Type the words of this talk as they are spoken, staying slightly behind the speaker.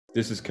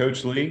This is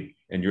Coach Lee,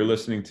 and you're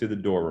listening to The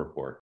Door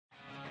Report.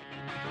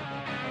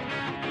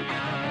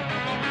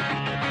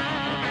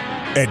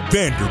 At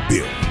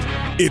Vanderbilt,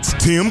 it's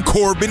Tim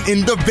Corbin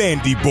and the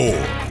Vandy Boys,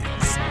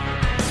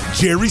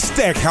 Jerry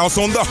Stackhouse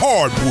on the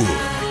hardwood,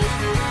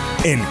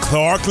 and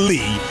Clark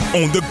Lee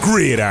on the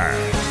gridiron.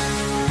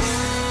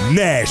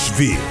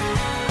 Nashville,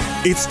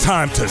 it's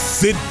time to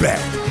sit back,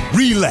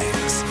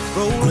 relax,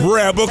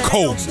 grab a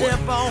cold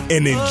one,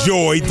 and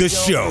enjoy the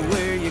show.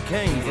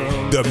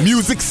 The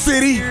Music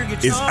City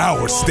is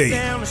our stage,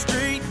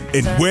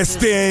 and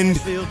West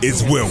End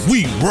is where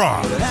we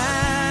rock.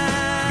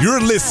 You're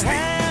listening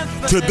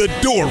to The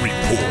Door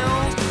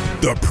Report,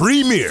 the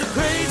premier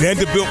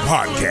Vanderbilt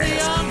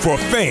podcast for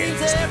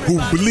fans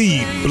who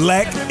bleed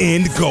black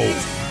and gold.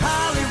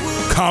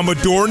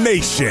 Commodore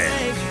Nation,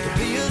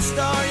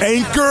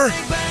 anchor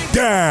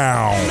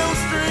down. No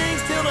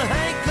strings till the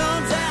Hank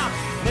comes out.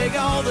 Make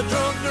all the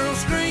drunk girls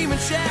scream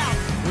and shout.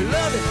 We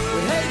love it,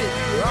 we hate it,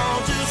 we're all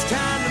just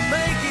trying to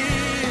make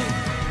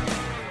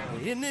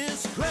it in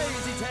this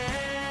crazy town.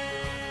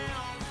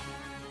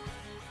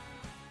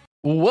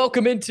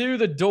 Welcome into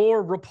The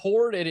Door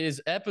Report. It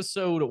is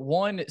episode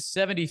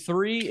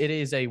 173. It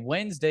is a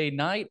Wednesday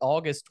night,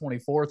 August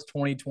 24th,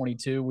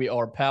 2022. We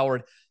are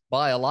powered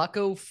by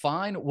Alaco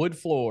Fine Wood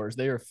Floors.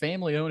 They are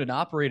family owned and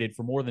operated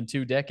for more than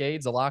 2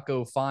 decades.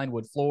 Alaco Fine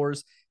Wood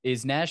Floors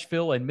is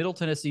Nashville and Middle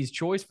Tennessee's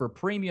choice for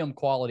premium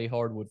quality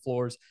hardwood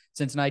floors.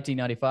 Since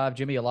 1995,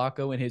 Jimmy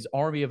Alaco and his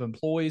army of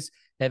employees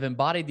have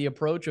embodied the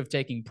approach of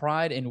taking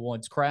pride in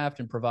one's craft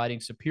and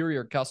providing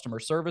superior customer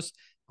service,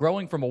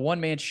 growing from a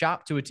one-man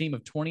shop to a team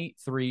of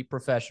 23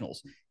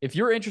 professionals. If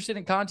you're interested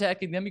in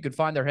contacting them, you can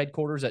find their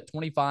headquarters at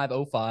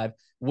 2505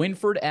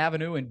 Winford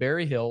Avenue in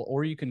Berry Hill,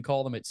 or you can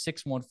call them at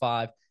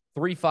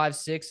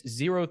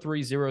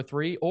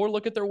 615-356-0303, or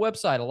look at their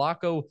website,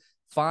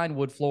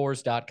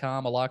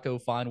 alacofinewoodfloors.com.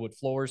 Alaco Fine Wood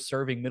Floors,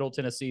 serving Middle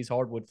Tennessee's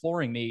hardwood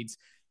flooring needs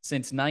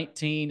since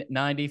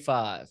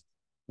 1995.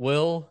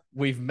 Will,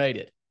 we've made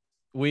it.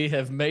 We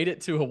have made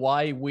it to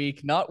Hawaii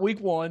week, not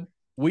week 1,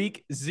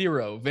 week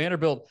 0.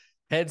 Vanderbilt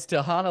heads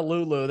to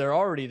Honolulu. They're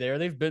already there.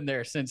 They've been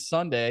there since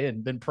Sunday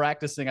and been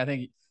practicing. I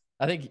think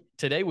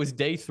today was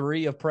day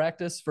 3 of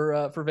practice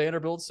for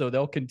Vanderbilt, so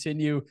they'll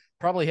continue.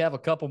 Probably have a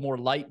couple more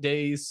light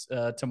days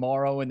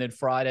tomorrow and then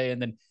Friday, and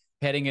then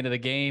heading into the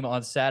game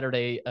on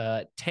Saturday,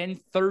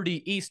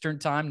 10:30 Eastern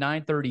time,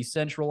 9:30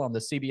 Central on the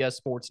CBS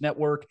Sports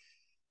Network.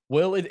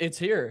 Well, it's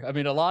here. I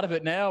mean, a lot of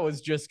it now is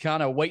just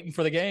kind of waiting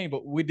for the game,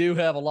 but we do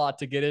have a lot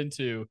to get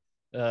into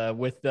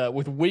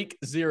with week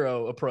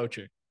 0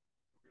 approaching.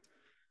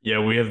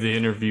 Yeah, we have the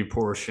interview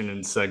portion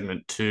in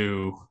segment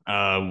 2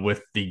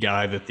 with the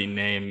guy that the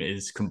name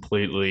is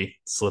completely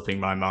slipping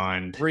my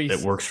mind. Reece.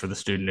 That works for the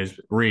student is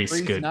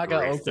Reece. Good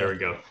Nagaoka. grief. There we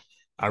go.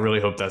 I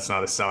really hope that's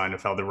not a sign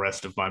of how the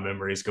rest of my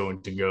memory is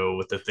going to go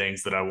with the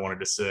things that I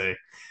wanted to say.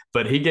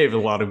 But he gave a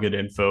lot of good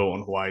info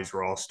on Hawaii's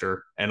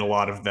roster, and a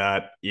lot of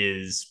that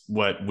is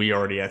what we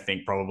already, I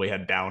think, probably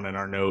had down in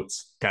our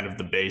notes, kind of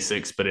the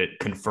basics, but it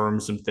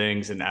confirmed some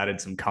things and added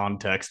some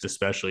context,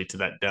 especially to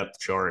that depth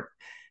chart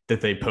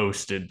that they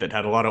posted that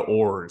had a lot of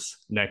oars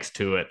next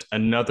to it.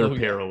 Another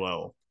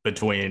parallel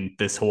between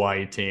this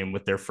Hawaii team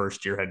with their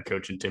first-year head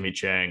coach in Timmy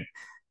Chang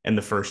and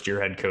the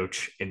first-year head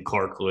coach in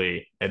Clark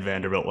Lee at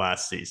Vanderbilt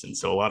last season.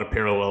 So a lot of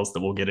parallels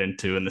that we'll get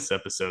into in this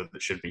episode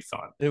that should be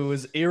fun. It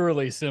was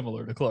eerily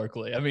similar to Clark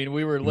Lee. I mean,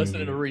 we were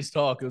listening to Reece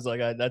talk. It was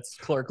like, that's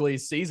Clark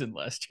Lee's season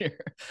last year.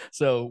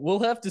 So we'll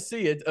have to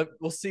see it.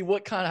 We'll see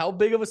how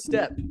big of a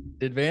step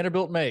did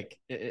Vanderbilt make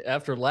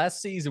after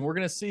last season. We're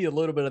going to see a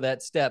little bit of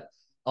that step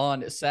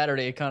on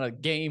Saturday, kind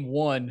of game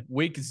 1,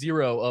 week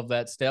 0 of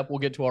that step. We'll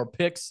get to our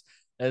picks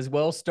as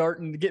well,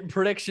 getting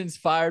predictions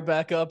fired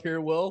back up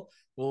here, Will.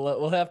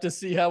 We'll have to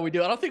see how we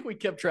do. I don't think we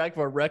kept track of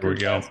our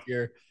record last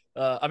year.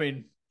 I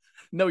mean,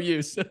 no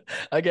use,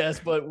 I guess,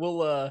 but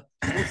we'll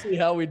see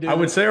how we do. I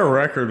would say our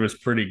record was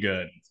pretty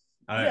good.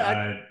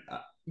 The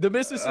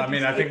Mississippi. I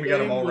mean, I think we got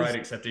them all right,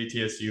 except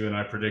ATSU, and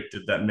I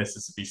predicted that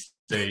Mississippi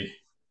State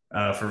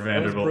for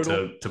Vanderbilt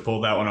to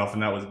pull that one off,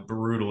 and that was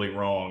brutally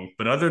wrong.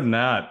 But other than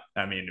that,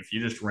 I mean, if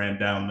you just ran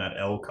down that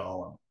L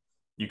column,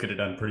 you could have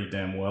done pretty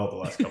damn well the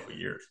last couple of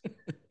years.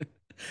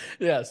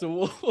 Yeah,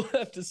 so we'll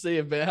have to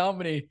see how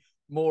many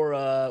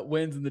more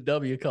wins in the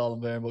W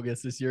column Vanderbilt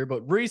gets this year.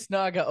 But Reece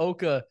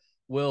Nagaoka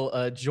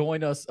will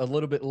join us a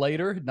little bit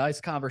later. Nice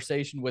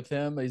conversation with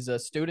him. He's a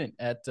student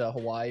at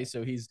Hawaii,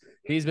 so he's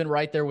been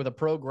right there with a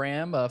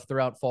program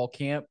throughout fall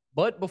camp.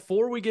 But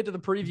before we get to the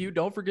preview,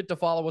 don't forget to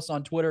follow us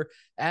on Twitter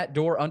at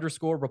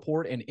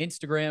 @door_report and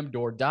Instagram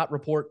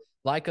 @door.report.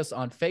 Like us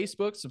on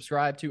Facebook.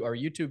 Subscribe to our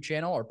YouTube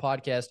channel. Our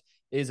podcast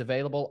is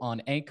available on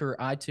Anchor,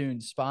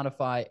 iTunes,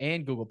 Spotify,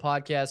 and Google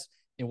Podcasts.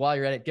 And while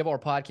you're at it, give our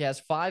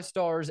podcast 5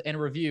 stars and a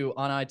review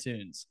on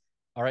iTunes.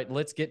 All right,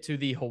 let's get to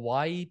the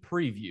Hawaii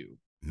preview.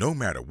 No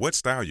matter what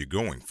style you're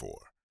going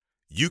for,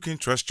 you can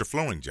trust your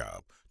flooring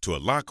job to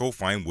Alaco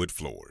Fine Wood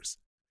Floors.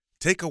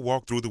 Take a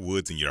walk through the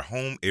woods in your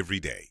home every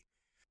day.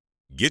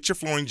 Get your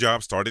flooring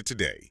job started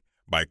today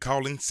by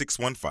calling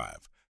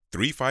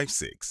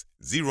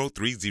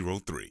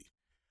 615-356-0303.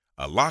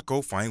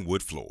 Alaco Fine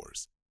Wood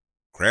Floors.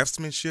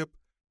 Craftsmanship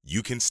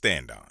you can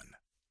stand on.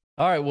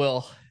 All right,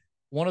 well,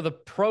 one of the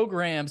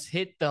programs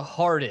hit the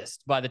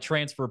hardest by the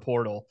transfer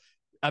portal.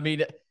 I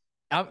mean,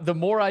 the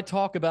more I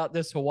talk about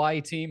this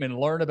Hawaii team and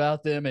learn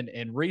about them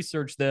and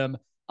research them,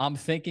 I'm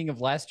thinking of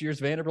last year's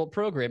Vanderbilt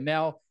program.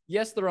 Now,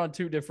 yes, they're on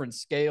two different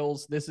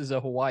scales. This is a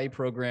Hawaii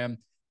program,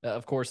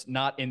 of course,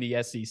 not in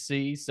the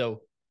SEC.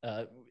 So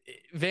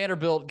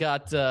Vanderbilt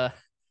got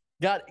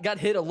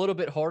hit a little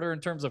bit harder in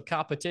terms of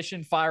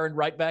competition, firing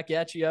right back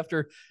at you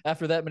after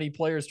that many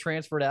players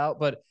transferred out.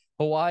 But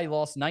Hawaii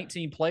lost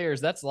 19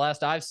 players. That's the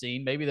last I've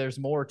seen. Maybe there's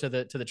more to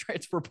the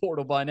transfer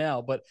portal by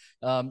now, but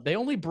they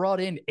only brought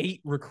in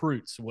 8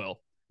 recruits. Will,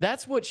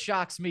 that's what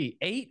shocks me.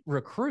 8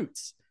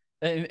 recruits,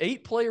 an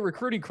 8-player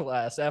recruiting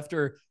class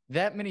after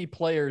that many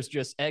players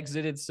just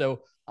exited.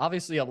 So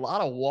obviously a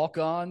lot of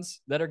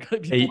walk-ons that are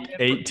going to be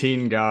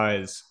 18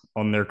 guys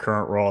on their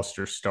current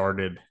roster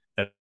started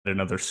at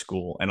another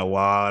school, and a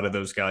lot of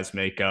those guys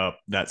make up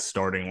that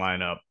starting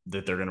lineup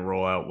that they're going to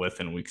roll out with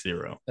in week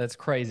 0. That's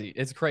crazy.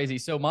 It's crazy.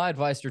 So my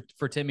advice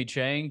for Timmy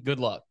Chang, good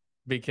luck,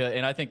 because,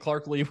 and I think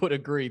Clark Lee would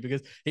agree,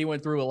 because he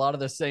went through a lot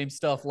of the same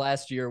stuff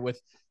last year with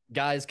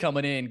guys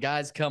coming in,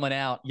 guys coming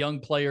out,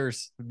 young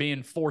players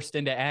being forced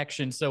into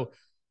action. So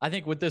I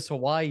think with this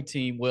Hawaii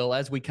team, Will,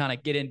 as we kind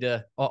of get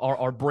into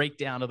our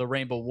breakdown of the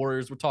Rainbow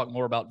Warriors, we'll talk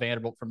more about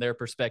Vanderbilt from their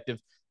perspective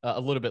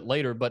a little bit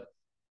later. But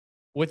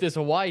with this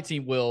Hawaii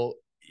team, Will,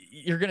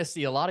 you're going to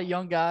see a lot of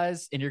young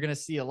guys, and you're going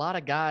to see a lot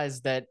of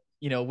guys that,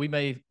 you know, we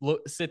may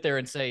sit there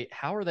and say,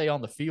 how are they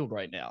on the field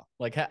right now?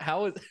 Like,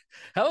 how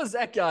is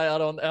that guy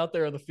out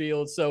there on the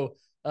field? So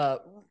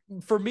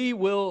for me,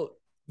 Will,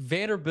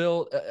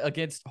 Vanderbilt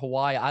against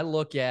Hawaii, I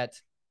look at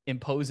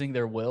imposing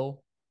their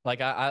will. Like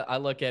I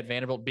look at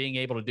Vanderbilt being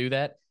able to do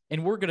that,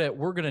 and we're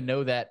gonna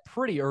know that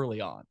pretty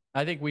early on.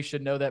 I think we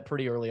should know that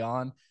pretty early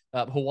on.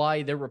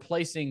 Hawaii, they're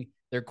replacing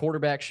their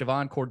quarterback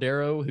Siobhan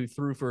Cordero, who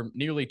threw for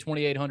nearly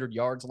 2,800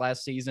 yards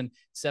last season,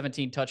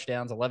 17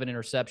 touchdowns, 11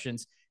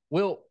 interceptions.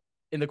 Will,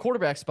 in the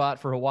quarterback spot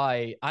for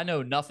Hawaii, I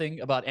know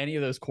nothing about any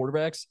of those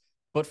quarterbacks,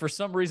 but for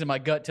some reason my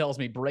gut tells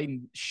me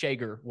Braden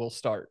Shager will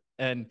start,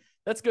 and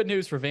that's good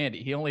news for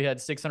Vandy. He only had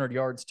 600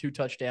 yards, 2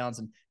 touchdowns,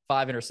 and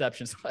 5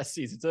 interceptions last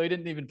season. So he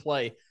didn't even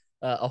play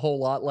a whole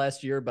lot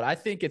last year, but I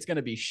think it's going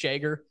to be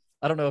Shager.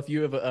 I don't know if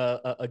you have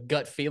a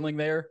gut feeling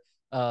there.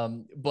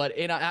 But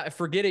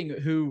forgetting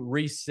who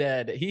Reece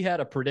said, he had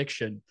a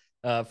prediction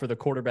for the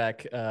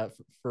quarterback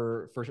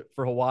for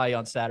Hawaii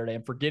on Saturday.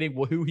 I'm forgetting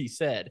who he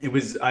said. It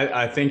was,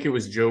 I think it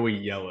was Joey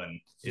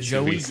Yellen.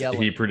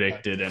 He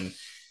predicted. And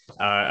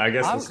I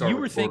guess we'll start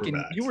with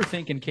you were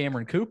thinking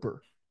Cameron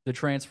Cooper, the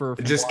transfer.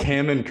 Just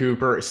Cameron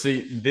Cooper.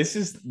 See, this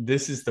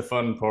is the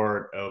fun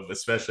part of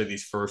especially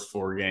these first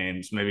 4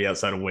 games, maybe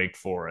outside of Wake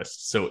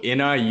Forest. So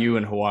NIU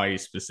and Hawaii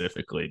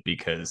specifically,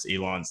 because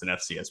Elon's an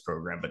FCS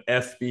program, but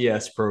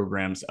FBS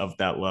programs of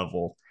that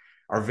level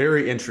are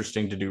very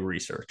interesting to do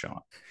research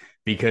on,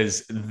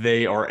 because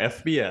they are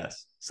FBS.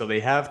 So they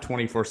have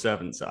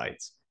 24/7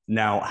 sites.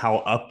 Now,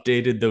 how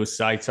updated those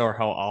sites are,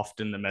 how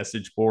often the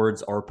message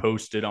boards are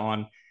posted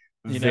on,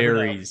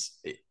 varies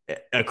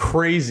a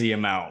crazy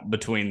amount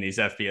between these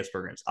FBS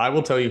programs. I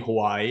will tell you,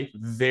 Hawaii,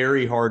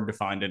 very hard to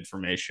find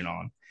information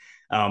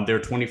on. Their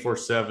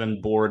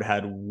 24/7 board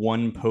had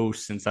 1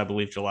 post since, I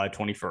believe, July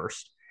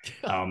 21st.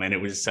 And it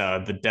was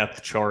the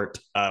depth chart,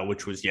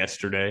 which was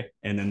yesterday.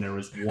 And then there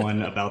was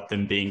one about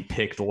them being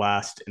picked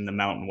last in the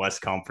Mountain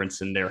West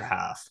Conference in their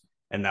half.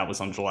 And that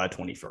was on July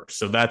 21st.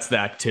 So that's the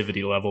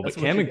activity level. But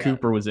Cameron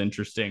Cooper was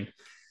interesting.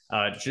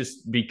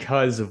 Just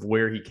because of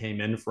where he came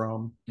in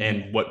from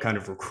and what kind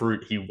of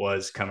recruit he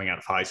was coming out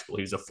of high school.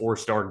 He was a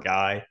 4-star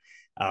guy,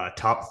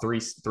 top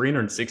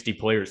 360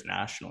 players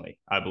nationally,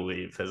 I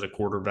believe, as a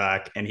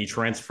quarterback, and he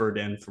transferred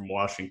in from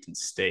Washington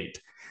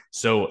State.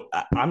 So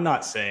I'm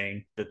not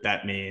saying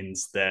that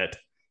means that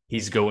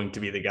he's going to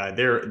be the guy.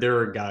 There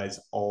are guys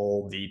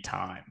all the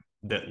time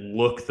that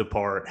look the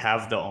part,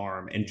 have the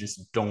arm, and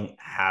just don't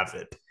have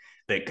it,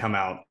 that come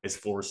out as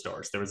 4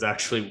 stars. There was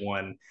actually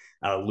one,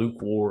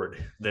 Luke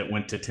Ward, that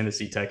went to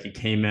Tennessee Tech. He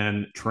came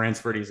in,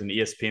 transferred. He's an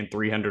ESPN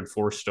 300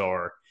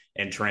 4-star,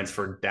 and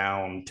transferred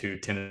down to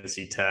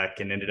Tennessee Tech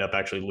and ended up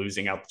actually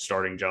losing out the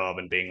starting job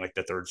and being like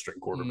the 3rd-string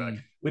quarterback.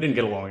 We didn't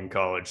get along in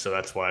college, so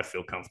that's why I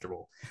feel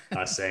comfortable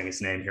saying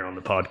his name here on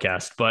the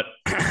podcast. But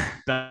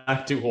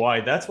back to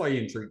Hawaii, that's why he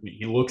intrigued me.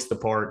 He looks the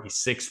part. He's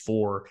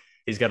 6'4".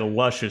 He's got a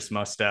luscious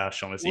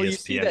mustache on his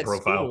ESPN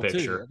profile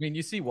picture. Too. I mean,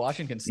 you see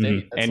Washington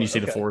State, and you see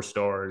the 4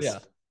 stars. Yeah.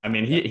 I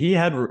mean,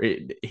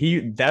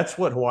 that's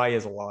what Hawaii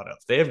has a lot of.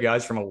 They have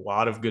guys from a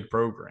lot of good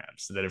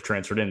programs that have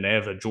transferred in. They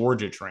have a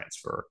Georgia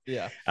transfer.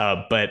 Yeah.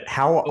 But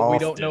often, we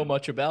don't know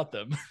much about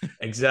them.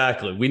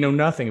 Exactly. We know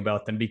nothing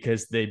about them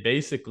because they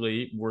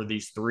basically were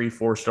these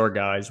 3-4-star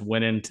guys,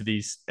 went into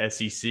these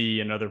SEC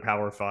and other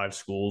Power 5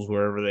 schools,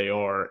 wherever they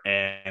are,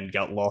 and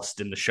got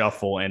lost in the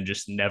shuffle and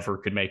just never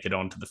could make it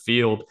onto the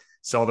field.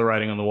 Saw the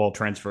writing on the wall,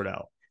 transferred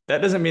out.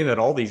 That doesn't mean that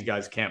all these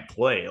guys can't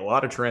play. A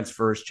lot of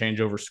transfers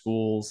change over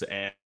schools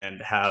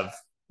and have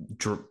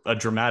a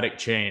dramatic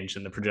change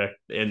in the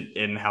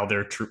in how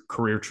their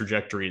career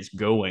trajectory is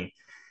going.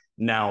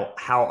 Now,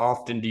 how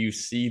often do you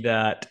see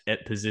that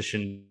at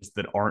positions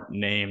that aren't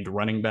named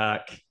running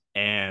back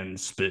and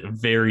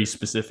very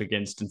specific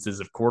instances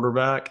of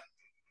quarterback?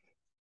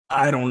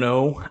 I don't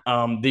know.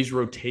 These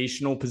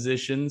rotational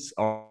positions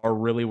are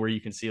really where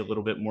you can see a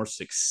little bit more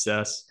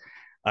success,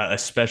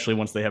 especially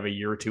once they have a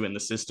year or two in the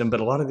system.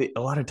 But a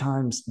lot of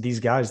times, these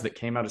guys that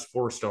came out as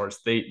 4 stars,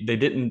 they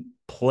didn't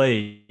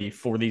play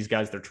for these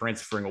guys they're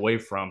transferring away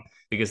from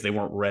because they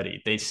weren't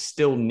ready. They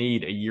still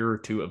need a year or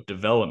two of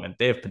development.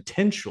 They have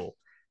potential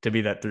to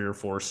be that 3 or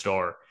 4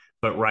 star,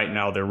 but right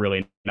now they're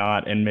really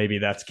not. And maybe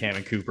that's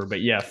Cam Cooper.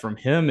 But yeah, from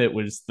him, it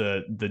was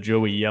the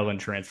Joey Yellen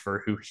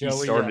transfer, who he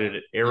started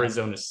at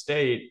Arizona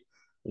State,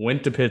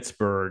 went to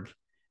Pittsburgh,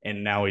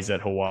 and now he's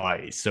at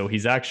Hawaii. So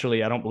he's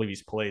actually, I don't believe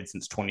he's played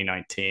since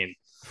 2019,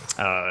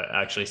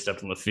 actually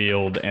stepped on the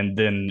field. And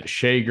then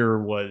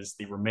Shager was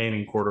the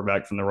remaining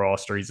quarterback from the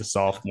roster. He's a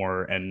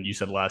sophomore. And you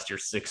said last year,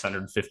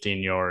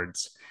 615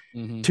 yards,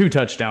 2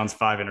 touchdowns,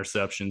 5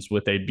 interceptions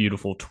with a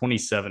beautiful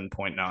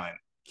 27.9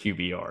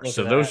 QBR.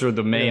 So those are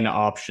the main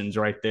options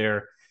right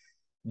there.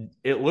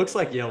 It looks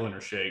like Yellen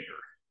or Shager,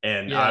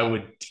 and I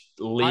would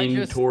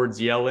lean towards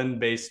Yellen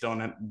based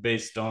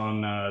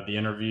on the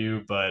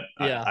interview. But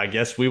I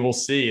guess we will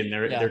see. And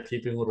they're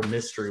keeping a little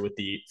mystery with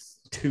the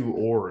 2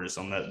 oars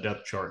on that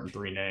depth chart and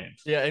 3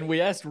 names. Yeah, and we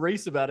asked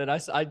Reece about it.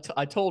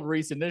 I told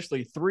Reece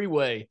initially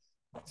three-way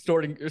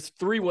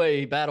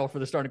battle for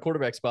the starting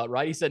quarterback spot,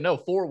 right? He said no,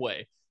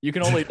 4-way. You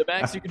can only the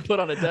max you can put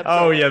on a depth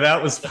chart. Oh yeah,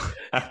 that was.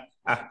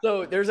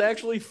 So there's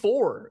actually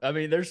 4. I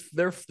mean,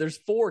 there's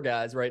 4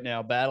 guys right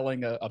now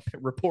battling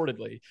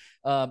reportedly.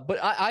 But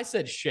I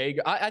said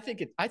Shager. I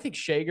think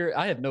Shager.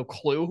 I have no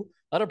clue.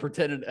 I don't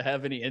pretend to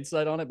have any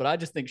insight on it, but I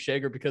just think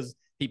Shager because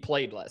he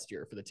played last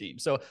year for the team.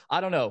 So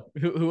I don't know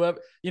whoever,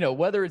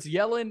 whether it's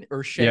Yellen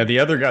or Shager. Yeah, the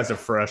other guy's a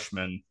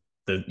freshman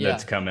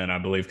that's come in, I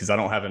believe, because I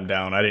don't have him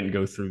down. I didn't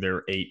go through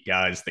their 8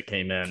 guys that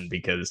came in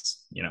because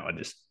I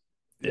just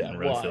didn't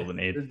really feel the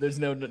need. There's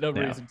no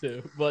reason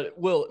to. But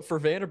for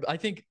Vanderbilt, I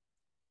think.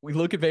 We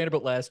look at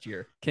Vanderbilt last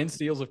year. Ken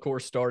Steels, of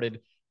course,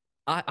 started.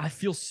 I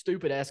feel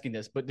stupid asking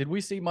this, but did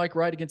we see Mike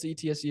Wright against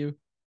ETSU?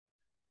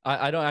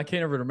 I can't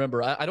even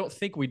remember. I don't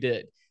think we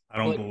did. I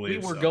don't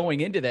believe we were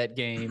going into that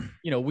game.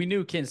 We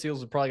knew Ken Steels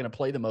was probably going to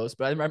play the most,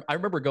 but I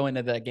remember going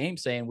into that game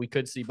saying we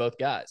could see both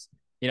guys.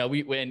 I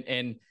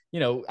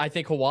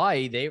think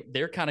Hawaii,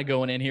 they're kind of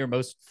going in here.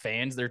 Most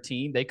fans, their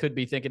team, they could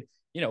be thinking,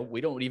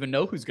 we don't even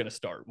know who's going to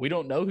start. We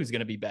don't know who's going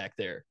to be back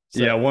there.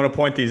 So, I want to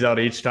point these out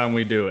each time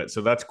we do it.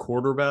 So that's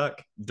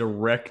quarterback,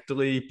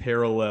 directly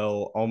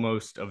parallel,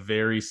 almost a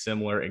very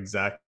similar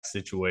exact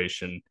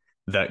situation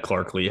that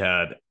Clark Lee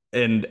had.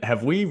 And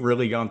have we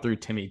really gone through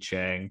Timmy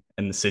Chang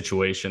and the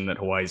situation that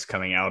Hawaii's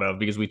coming out of?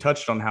 Because we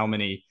touched on how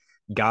many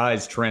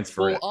guys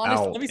transfer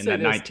out in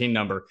that 19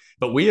 number,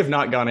 but we have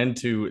not gone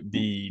into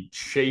the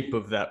shape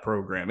of that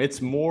program.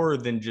 It's more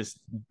than just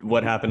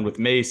what happened with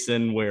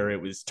Mason, where it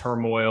was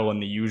turmoil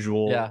and the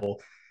usual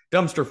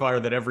dumpster fire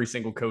that every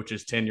single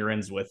coach's tenure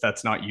ends with.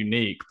 That's not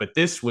unique, but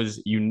this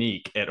was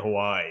unique at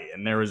Hawaii,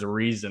 and there was a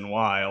reason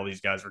why all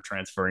these guys were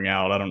transferring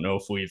out. I don't know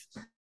if we've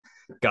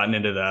gotten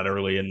into that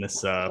early in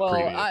this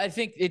preview. I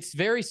think it's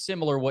very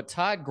similar. What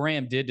Todd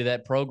Graham did to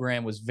that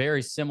program was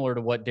very similar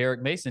to what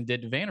Derek Mason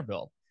did to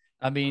Vanderbilt.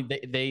 I mean,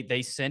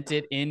 they sent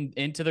it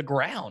into the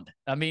ground.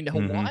 I mean,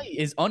 Hawaii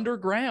is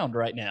underground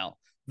right now.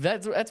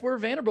 That's where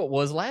Vanderbilt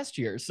was last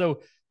year.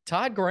 So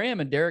Todd Graham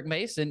and Derek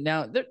Mason,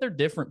 now they're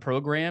different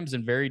programs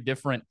and very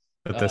different.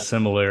 But the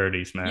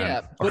similarities,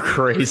 man, are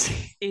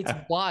crazy. It's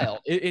wild.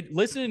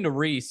 Listening to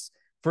Reece,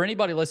 for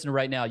anybody listening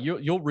right now,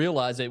 you'll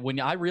realize it. When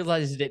I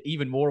realized it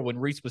even more when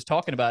Reece was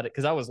talking about it,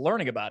 because I was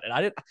learning about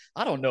it.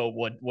 I don't know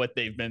what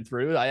they've been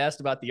through. I asked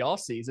about the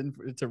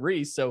offseason to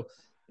Reece. So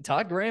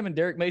Todd Graham and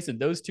Derek Mason,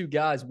 those 2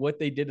 guys, what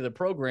they did to the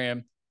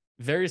program,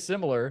 very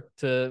similar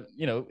to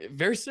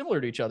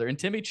each other. And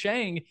Timmy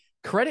Chang,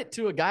 credit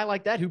to a guy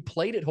like that who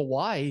played at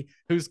Hawaii,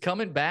 who's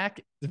coming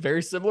back,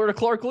 very similar to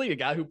Clark Lee, a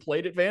guy who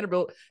played at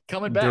Vanderbilt,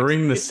 coming back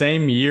during the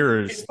same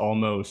years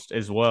almost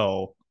as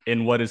well,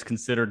 in what is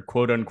considered,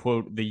 quote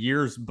unquote, the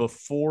years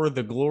before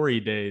the glory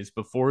days,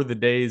 before the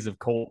days of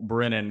Colt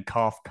Brennan,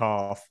 cough,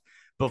 cough,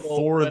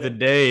 before the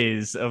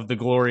days of the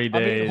glory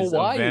days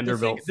Hawaii, of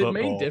Vanderbilt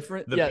football.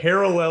 The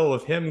parallel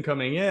of him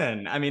coming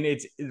in. I mean,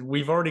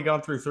 we've already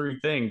gone through 3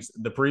 things: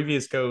 the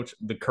previous coach,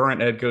 the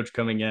current head coach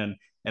coming in,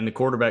 and the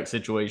quarterback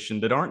situation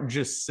that aren't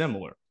just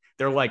similar.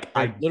 They're like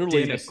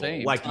literally the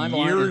same. Like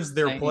years,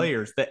 their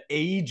players, the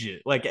age,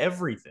 like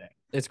everything.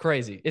 It's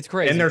crazy. It's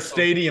crazy. And their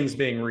stadiums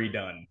being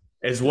redone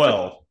as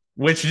well,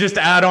 which just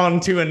add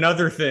on to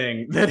another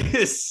thing that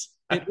is.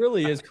 It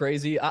really is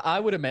crazy. I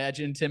would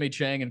imagine Timmy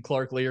Chang and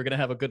Clark Lee are going to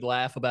have a good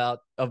laugh about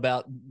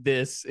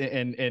this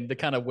and the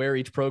kind of where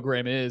each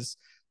program is.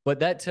 But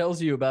that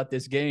tells you about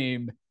this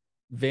game.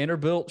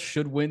 Vanderbilt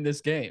should win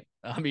this game.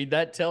 I mean,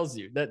 that tells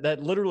you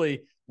that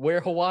literally where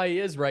Hawaii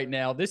is right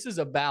now. This is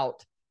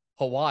about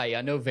Hawaii.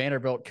 I know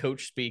Vanderbilt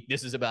coach speak.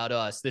 This is about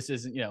us. This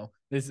isn't,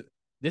 this.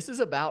 This is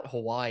about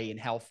Hawaii and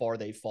how far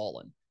they've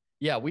fallen.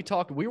 Yeah,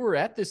 we were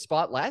at this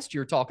spot last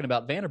year talking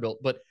about Vanderbilt,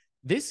 but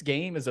this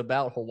game is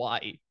about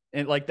Hawaii.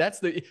 And like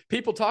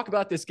people talk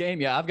about this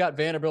game. Yeah, I've got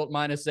Vanderbilt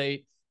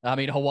 -8. I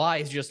mean,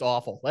 Hawaii is just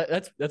awful.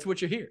 That's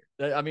what you hear.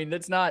 I mean,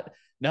 it's not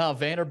no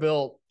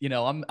Vanderbilt.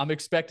 I'm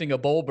expecting a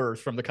bowl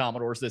berth from the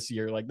Commodores this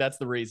year. Like that's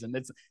the reason.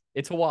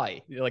 It's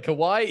Hawaii. Like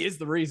Hawaii is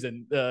the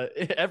reason.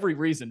 Every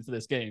reason for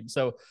this game.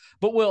 So,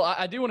 but Will,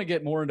 I do want to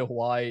get more into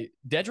Hawaii.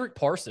 Dedrick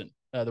Parson,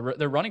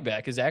 their running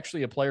back, is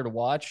actually a player to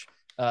watch.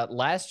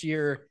 Last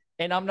year,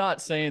 and I'm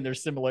not saying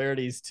there's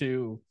similarities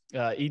to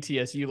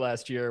ETSU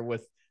last year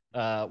with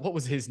what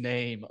was his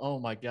name? Oh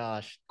my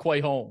gosh, Quay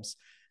Holmes.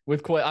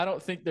 With Quay, I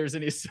don't think there's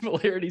any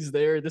similarities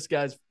there. This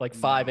guy's like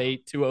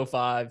 5'8",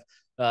 205.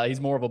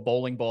 He's more of a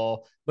bowling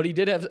ball, but he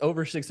did have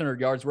over 600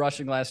 yards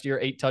rushing last year,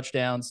 8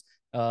 touchdowns.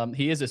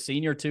 He is a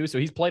senior too, so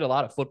he's played a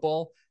lot of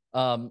football.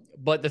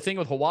 But the thing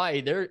with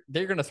Hawaii, they're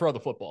going to throw the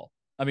football.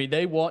 I mean,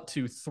 they want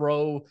to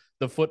throw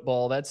the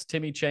football. That's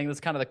Timmy Chang. That's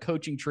kind of the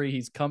coaching tree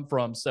he's come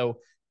from. So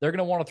they're going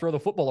to want to throw the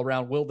football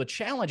around. Will, the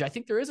challenge, I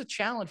think there is a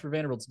challenge for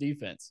Vanderbilt's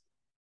defense,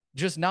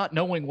 just not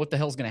knowing what the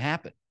hell's going to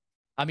happen.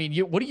 I mean,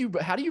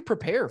 how do you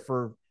prepare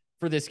for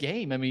this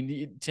game? I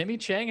mean, Timmy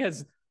Chang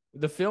has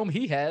the film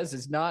he has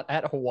is not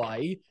at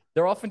Hawaii.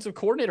 Their offensive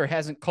coordinator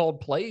hasn't called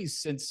plays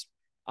since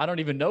I don't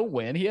even know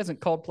when. He hasn't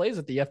called plays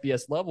at the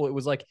FBS level. It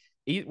was like,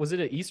 was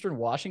it at Eastern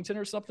Washington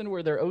or something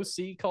where their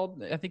OC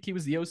called? I think he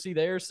was the OC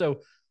there.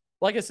 So,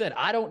 like I said,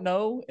 I don't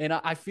know. And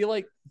I feel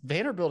like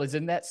Vanderbilt is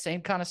in that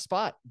same kind of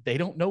spot. They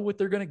don't know what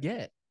they're going to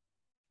get.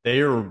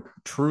 They are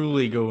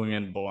truly going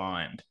in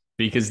blind.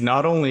 Because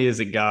not only is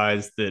it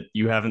guys that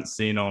you haven't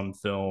seen on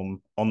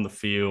film, on the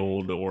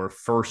field, or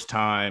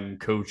first-time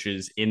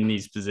coaches in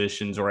these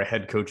positions, or a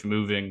head coach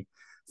moving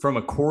from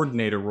a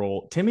coordinator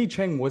role, Timmy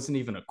Chang wasn't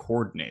even a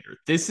coordinator.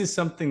 This is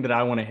something that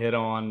I want to hit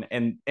on,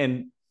 and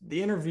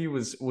the interview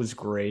was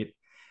great,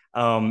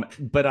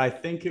 but I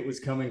think it was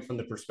coming from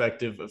the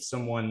perspective of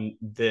someone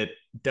that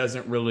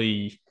doesn't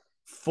really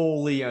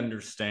fully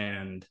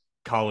understand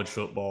college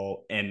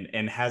football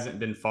and hasn't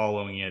been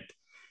following it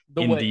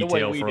in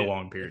detail for a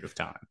long period of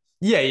time.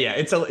 Yeah.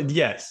 It's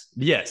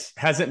yes.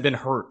 Hasn't been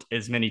hurt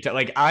as many times.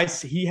 Like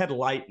he had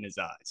light in his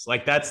eyes.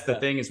 Like that's the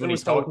thing is when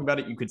he's talking about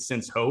it, you could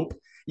sense hope.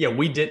 Yeah,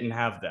 we didn't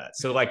have that.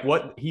 So like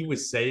what he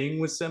was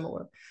saying was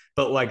similar,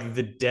 but like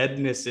the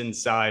deadness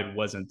inside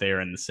wasn't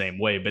there in the same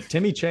way. But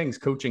Timmy Chang's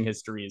coaching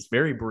history is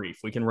very brief.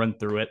 We can run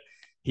through it.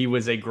 He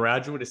was a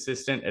graduate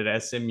assistant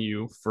at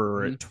SMU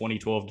for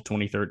 2012 to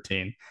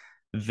 2013.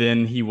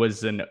 Then he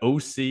was an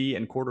OC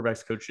and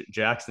quarterbacks coach at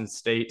Jackson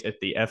State at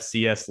the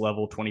FCS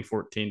level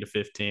 2014 to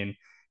 15.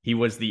 He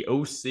was the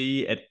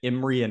OC at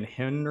Emory and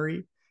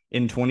Henry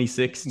in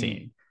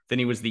 2016. Then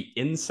he was the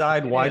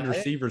inside wide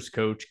receivers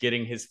coach,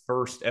 getting his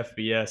first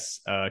FBS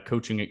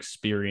coaching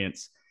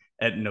experience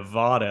at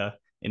Nevada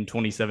in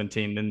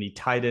 2017. Then the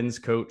tight ends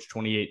coach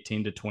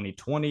 2018 to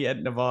 2020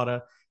 at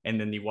Nevada. And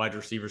then the wide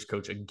receivers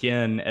coach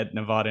again at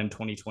Nevada in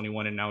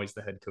 2021. And now he's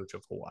the head coach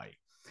of Hawaii.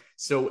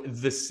 So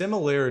the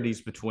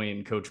similarities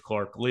between Coach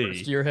Clark Lee,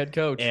 first-year head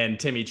coach, and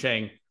Timmy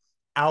Chang,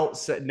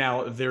 outside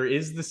now there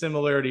is the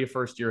similarity of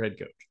first-year head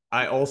coach.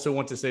 I also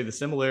want to say the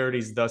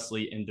similarities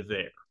thusly into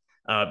there,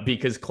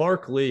 because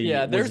Clark Lee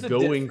was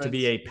going to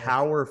be a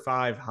Power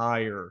 5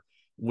 hire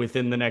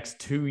within the next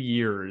 2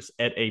 years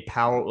at a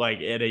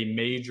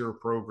major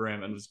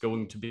program, and was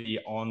going to be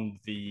on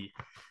the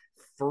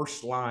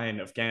first line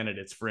of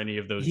candidates for any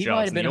of those jobs.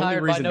 Might have been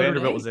hired by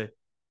Notre Dame.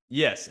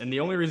 Yes, and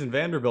the only reason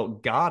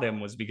Vanderbilt got him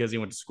was because he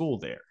went to school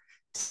there.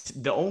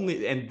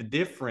 The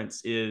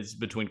difference is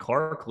between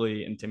Clark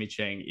Lee and Timmy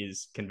Chang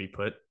can be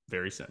put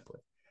very simply.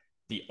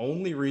 The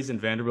only reason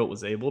Vanderbilt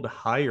was able to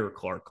hire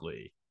Clark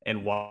Lee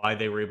and why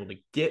they were able to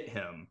get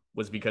him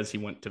was because he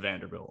went to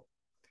Vanderbilt.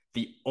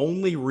 The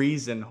only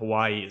reason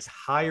Hawaii is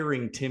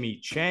hiring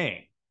Timmy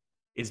Chang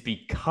is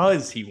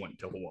because he went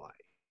to Hawaii.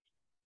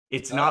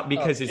 It's not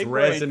because his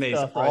resume is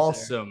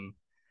awesome.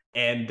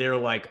 And they're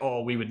like,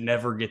 oh, we would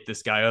never get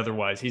this guy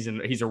otherwise. He's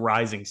a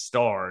rising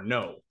star.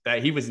 No,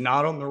 that he was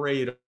not on the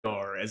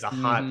radar as a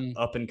hot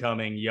up and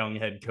coming young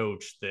head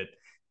coach that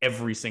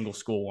every single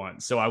school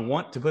wants. So I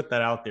want to put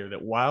that out there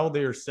that while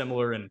they're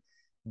similar and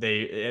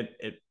they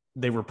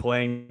were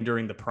playing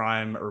during the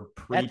prime or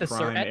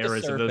pre-prime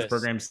eras of those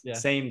programs,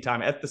 same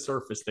time at the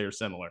surface they're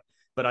similar.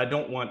 But I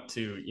don't want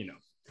to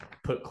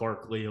put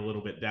Clark Lee a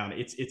little bit down.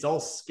 It's all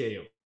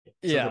scale.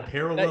 So the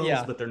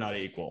parallels, but they're not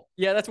equal.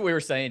 Yeah, that's what we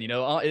were saying.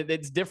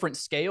 It's different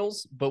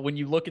scales, but when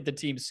you look at the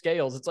team's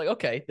scales, it's like,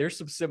 okay, there's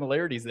some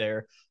similarities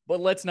there,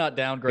 but let's not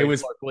downgrade. It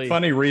was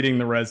funny reading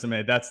the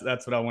resume. That's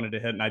what I wanted to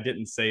hit, and I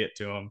didn't say it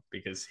to him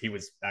because he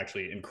was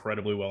actually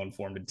incredibly well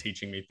informed and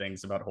teaching me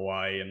things about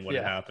Hawaii and what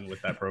had happened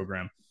with that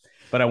program.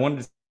 But I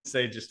wanted to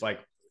say, just like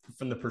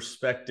from the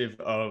perspective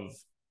of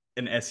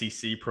an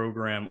SEC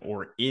program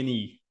or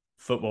any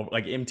football,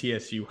 like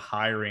MTSU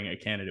hiring a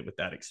candidate with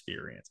that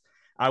experience.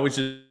 I was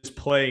just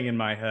playing in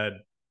my head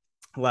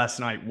last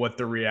night what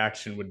the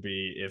reaction would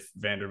be if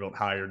Vanderbilt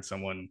hired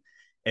someone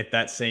at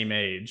that same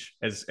age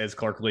as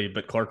Clark Lee,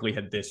 but Clark Lee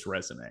had this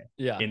resume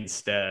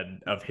instead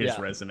of his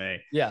resume.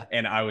 Yeah.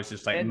 And I was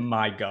just like,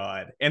 my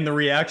God. And the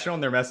reaction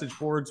on their message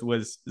boards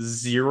was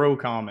 0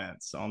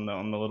 comments on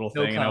the little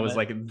thing. And I was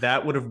like,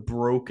 that would have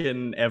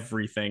broken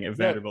everything if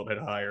Vanderbilt had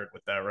hired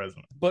with that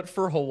resume. But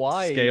for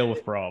Hawaii, scale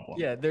of problem.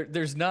 Yeah,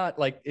 there's not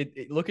like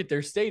look at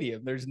their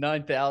stadium. There's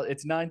 9,000.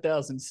 It's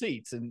 9,000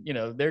 seats, and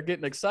they're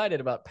getting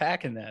excited about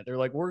packing that. They're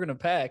like, we're gonna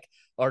pack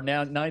our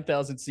now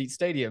 9,000 seat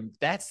stadium.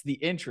 That's the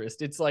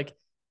interest. It's like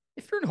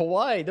if you're in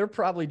Hawaii, they're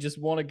probably just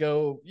want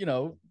to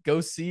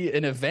go see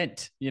an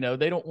event. They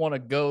don't want to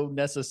go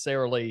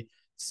necessarily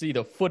see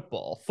the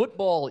football.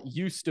 Football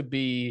used to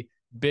be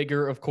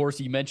bigger. Of course,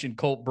 you mentioned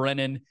Colt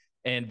Brennan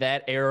and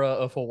that era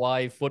of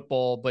Hawaii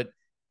football, but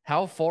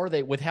how far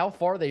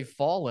they've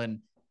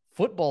fallen,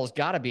 football's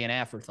got to be an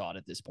afterthought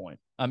at this point.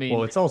 I mean,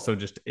 well, it's also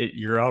just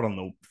you're out on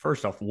the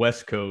first off,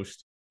 West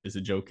Coast is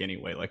a joke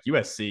anyway. Like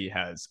USC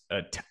has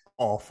a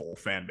awful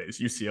fan base.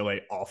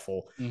 UCLA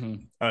awful.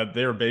 Mm-hmm.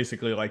 They're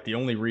basically like the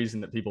only reason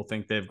that people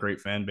think they have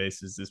great fan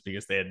bases is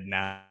because they had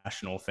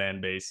national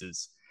fan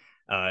bases.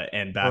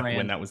 And back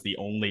when that was the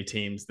only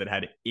teams that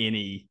had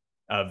any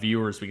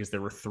viewers because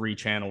there were 3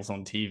 channels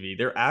on TV.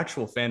 Their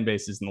actual fan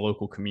bases in the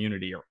local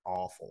community are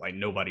awful. Like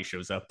nobody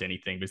shows up to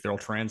anything because they're all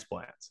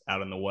transplants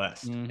out in the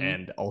West. Mm-hmm.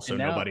 And also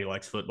nobody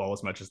likes football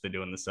as much as they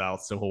do in the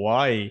South. So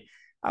Hawaii,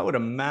 I would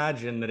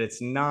imagine that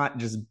it's not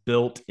just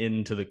built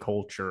into the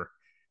culture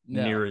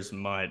near as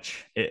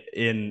much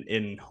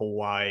in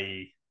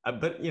Hawaii.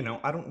 But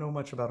I don't know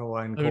much about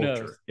Hawaiian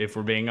culture, if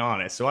we're being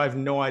honest. So I have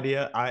no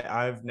idea.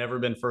 I've never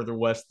been further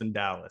west than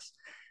Dallas.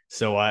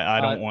 So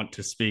I don't want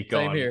to speak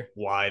on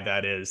why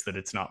that is that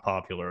it's not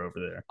popular over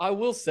there. I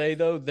will say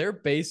though,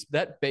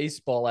 that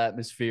baseball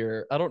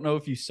atmosphere. I don't know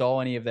if you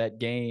saw any of that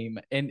game,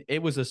 and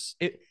it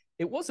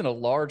wasn't a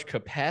large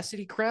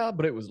capacity crowd,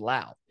 but it was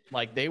loud.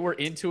 Like they were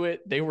into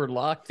it, they were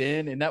locked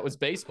in, and that was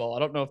baseball. I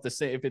don't know if it's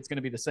going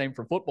to be the same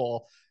for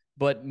football,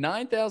 but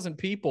 9,000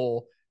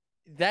 people.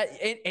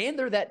 And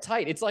they're that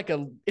tight. It's like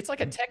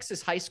a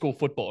Texas high school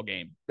football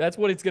game. That's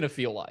what it's going to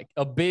feel like.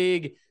 A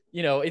big.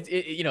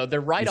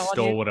 They're right on you.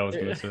 Stole what I was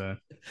going to say.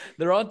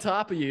 They're on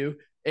top of you,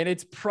 and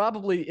it's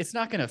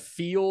not going to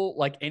feel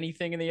like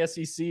anything in the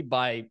SEC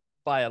by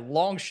a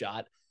long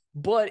shot,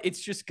 but it's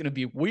just going to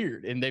be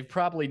weird. And they've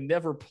probably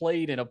never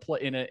played in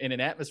an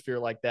atmosphere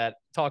like that.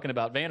 Talking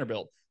about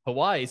Vanderbilt,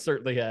 Hawaii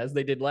certainly has.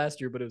 They did last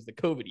year, but it was the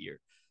COVID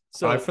year.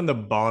 So I, from the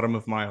bottom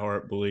of my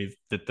heart, believe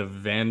that the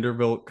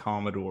Vanderbilt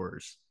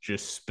Commodores,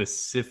 just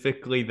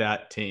specifically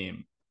that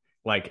team,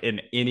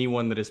 and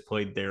anyone that has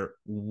played there,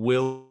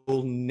 will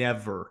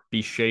never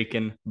be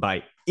shaken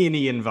by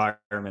any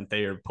environment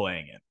they are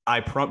playing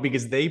in.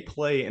 Because they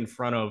play in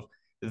front of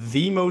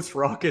the most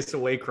raucous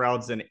away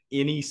crowds in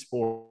any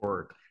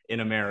sport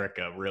in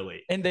America,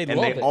 really. And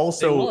they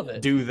also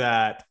do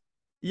that.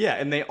 Yeah,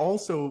 and they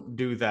also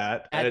do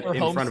that in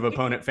front of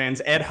opponent fans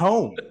at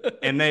home.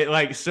 And they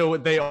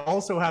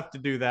also have to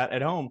do that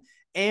at home.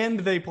 And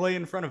they play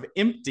in front of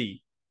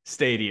empty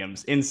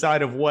stadiums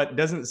inside of what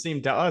doesn't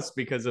seem to us,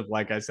 because of,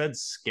 like I said,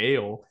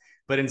 scale,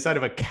 but inside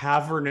of a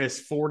cavernous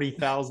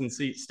 40,000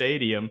 seat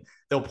stadium,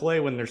 they'll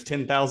play when there's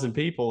 10,000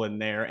 people in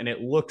there, and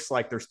it looks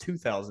like there's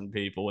 2,000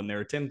 people and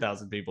there are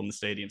 10,000 people in the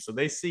stadium. So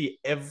they see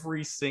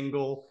every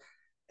single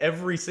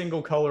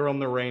color on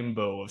the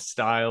rainbow of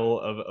style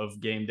of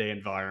game day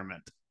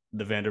environment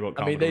the Vanderbilt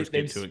Commodores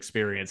get to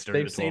experience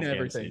during the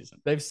 12-game season.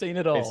 They've seen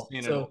it all.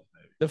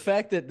 The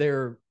fact that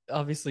they're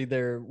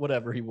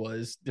whatever he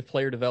was, the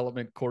player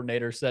development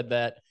coordinator said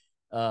that,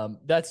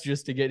 that's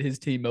just to get his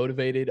team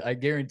motivated. I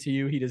guarantee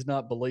you he does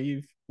not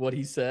believe what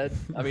he said.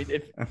 I mean,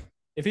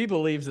 if he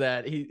believes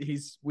that,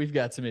 we've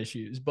got some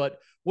issues. But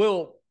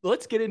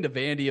let's get into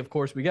Vandy. Of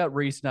course, we got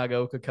Reece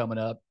Nagaoka coming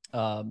up.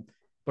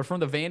 But from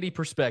the Vandy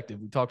perspective,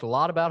 we talked a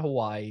lot about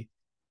Hawaii.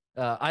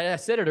 I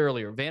said it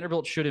earlier,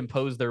 Vanderbilt should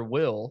impose their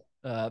will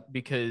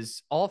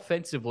because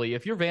offensively,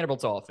 if you're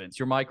Vanderbilt's offense,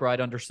 you're Mike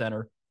Wright under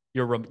center,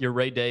 you're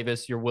Ray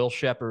Davis, you're Will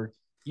Shepherd,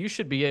 you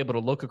should be able to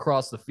look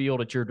across the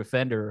field at your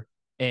defender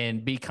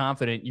and be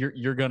confident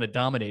you're going to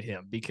dominate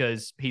him,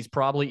 because he's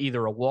probably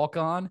either a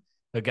walk-on,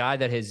 a guy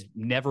that has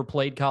never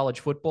played college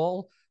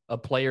football, a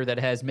player that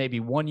has maybe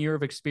 1 year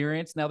of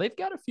experience. Now, they've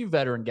got a few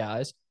veteran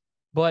guys,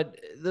 but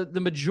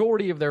the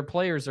majority of their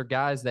players are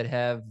guys that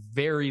have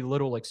very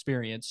little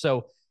experience.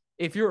 So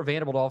if you're a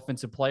Vanderbilt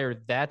offensive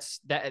player, that's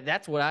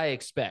what I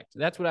expect.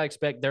 That's what I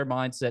expect their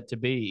mindset to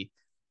be.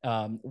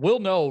 We'll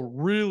know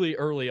really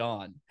early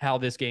on how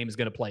this game is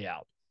going to play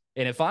out.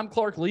 And if I'm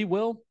Clark Lee,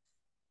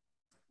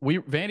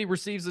 Vandy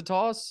receives the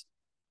toss,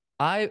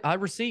 I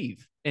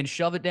receive and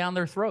shove it down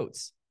their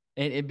throats.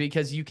 And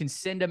because you can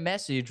send a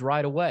message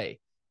right away,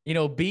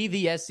 be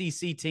the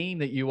SEC team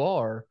that you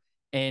are,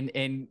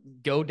 and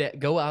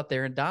go out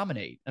there and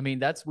dominate. I mean,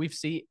 that's what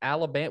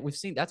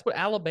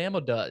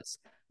Alabama does.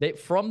 They,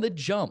 from the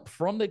jump,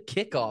 from the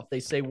kickoff, they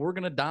say, we're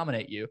going to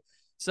dominate you.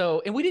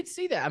 So, and we didn't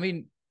see that. I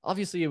mean,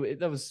 obviously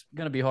that was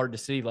going to be hard to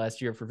see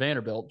last year for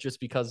Vanderbilt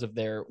just because of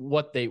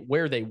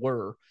where they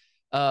were.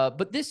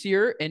 But this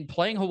year, in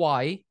playing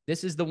Hawaii,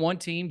 this is the one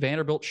team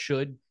Vanderbilt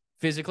should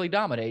physically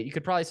dominate. You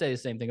could probably say the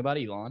same thing about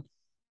Elon.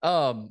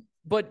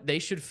 But they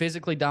should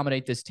physically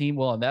dominate this team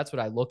well, and that's what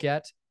I look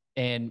at.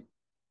 And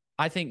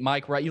I think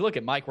Mike Wright, you look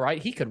at Mike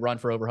Wright, he could run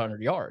for over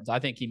 100 yards. I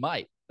think he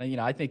might.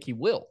 I think he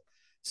will.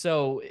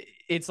 So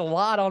it's a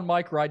lot on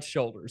Mike Wright's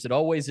shoulders. It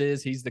always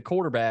is. He's the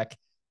quarterback.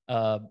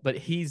 But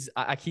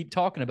I keep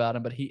talking about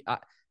him, but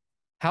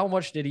how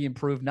much did he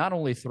improve, not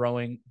only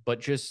throwing, but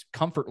just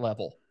comfort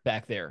level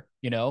back there,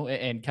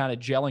 and kind of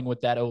gelling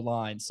with that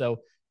O-line. So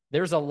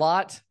there's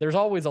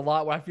always a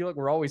lot. I feel like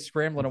we're always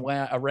scrambling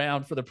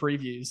around for the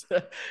previews.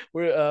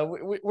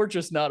 We're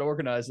just not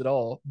organized at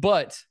all.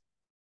 But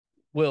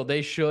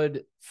they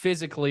should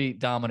physically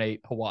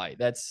dominate Hawaii.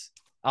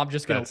 I'm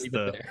just going to leave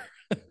it there.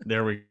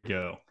 There we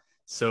go.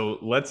 So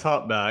let's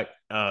hop back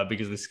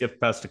because we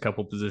skipped past a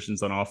couple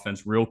positions on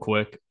offense real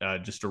quick,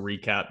 just to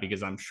recap,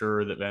 because I'm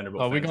sure that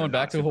Vanderbilt. Are we going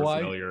back to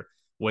Hawaii? Familiar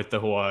with the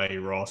Hawaii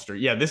roster.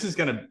 Yeah, this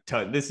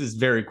is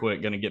very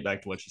quick. Going to get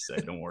back to what you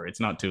said. Don't worry. It's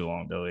not too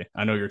long, Billy.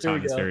 I know your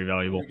time is very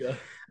valuable.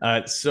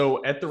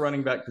 So at the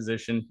running back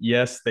position,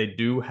 yes, they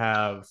do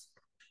have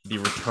the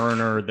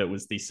returner that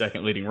was the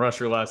second leading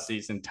rusher last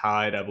season,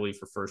 tied, I believe,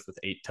 for first with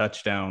 8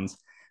 touchdowns.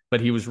 But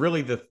he was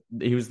really the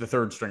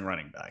third string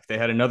running back. They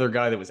had another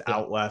guy that was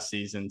out last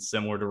season,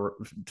 similar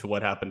to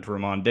what happened to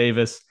Ramon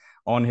Davis.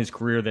 On his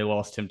career, they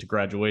lost him to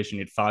graduation. He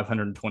had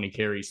 520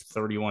 carries,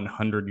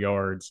 3,100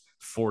 yards,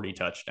 40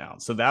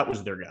 touchdowns. So that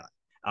was their guy.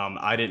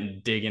 I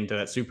didn't dig into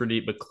that super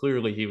deep, but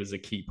clearly he was a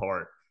key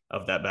part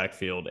of that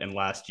backfield, and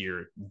last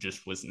year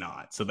just was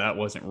not. So that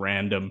wasn't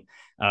random.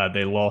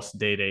 They lost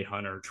Day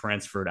Hunter,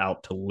 transferred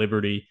out to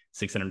Liberty,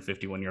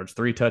 651 yards,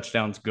 3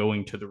 touchdowns,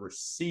 going to the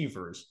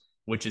receivers,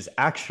 which is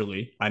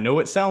actually, I know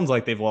it sounds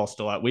like they've lost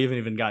a lot. We haven't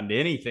even gotten to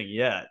anything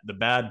yet, the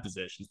bad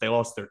positions. They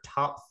lost their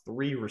top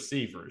 3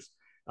 receivers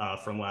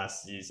from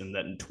last season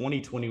that in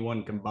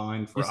 2021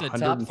 combined for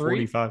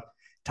 145.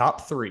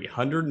 Top three,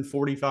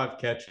 145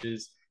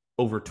 catches,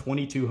 over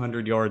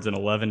 2,200 yards and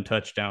 11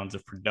 touchdowns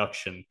of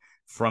production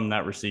from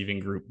that receiving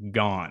group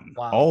gone.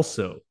 Wow.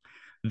 Also,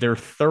 their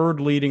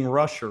third leading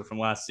rusher from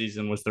last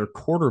season was their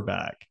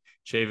quarterback,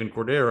 Chavin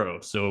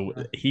Cordero. So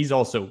he's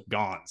also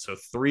gone. So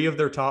 3 of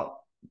their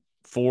top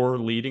 4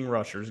 leading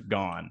rushers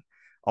gone.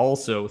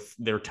 Also,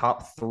 their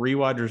top 3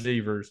 wide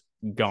receivers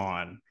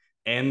gone.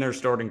 And their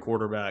starting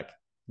quarterback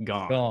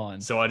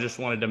gone. So I just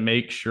wanted to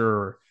make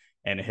sure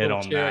and hit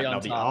on that. Now,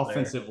 the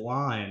offensive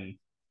line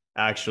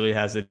actually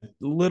has a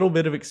little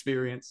bit of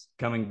experience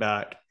coming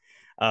back.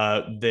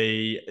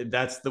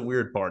 That's the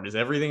weird part, is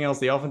everything else,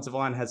 the offensive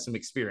line has some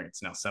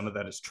experience. Now, some of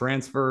that is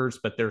transfers,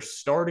 but their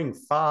starting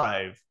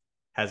 5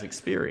 has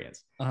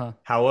experience.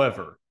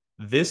 However,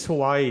 this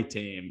Hawaii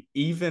team,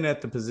 even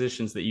at the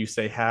positions that you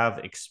say have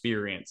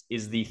experience,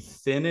 is the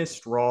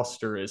thinnest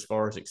roster as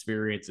far as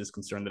experience is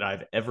concerned that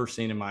I've ever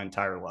seen in my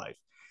entire life.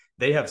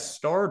 They have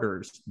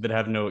starters that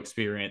have no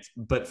experience,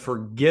 but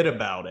forget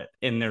about it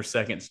in their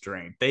second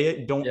string.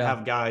 They don't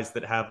have guys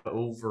that have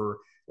over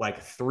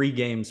like 3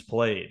 games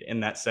played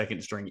in that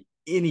second string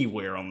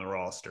anywhere on the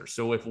roster.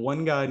 So if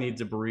one guy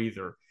needs a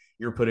breather,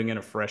 you're putting in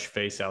a fresh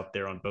face out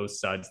there on both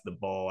sides of the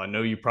ball. I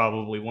know you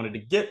probably wanted to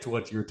get to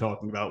what you were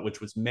talking about,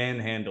 which was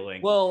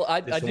manhandling. Well,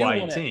 I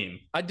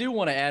do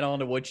want to add on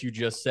to what you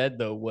just said,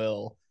 though,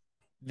 Will.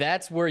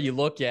 That's where you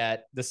look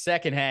at the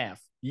second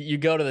half. You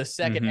go to the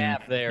second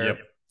half there. Yep.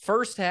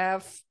 First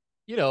half,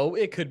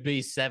 it could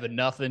be 7-0,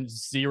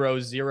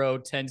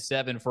 0-0,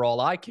 10-7 for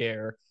all I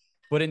care.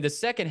 But in the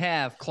second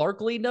half, Clark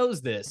Lee knows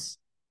this.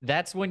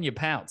 That's when you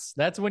pounce.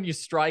 That's when you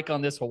strike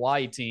on this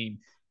Hawaii team,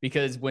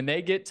 because when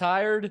they get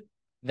tired,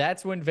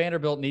 that's when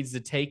Vanderbilt needs to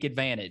take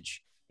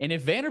advantage. And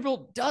if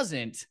Vanderbilt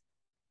doesn't,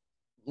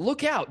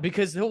 look out,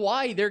 because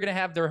Hawaii, they're going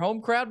to have their home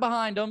crowd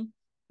behind them.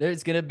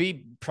 There's going to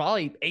be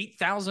probably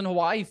 8,000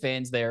 Hawaii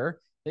fans there.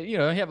 They're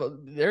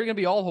going to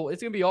be it's going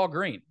to be all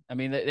green. I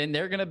mean, and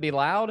they're going to be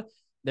loud.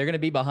 They're going to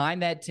be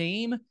behind that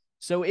team.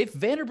 So if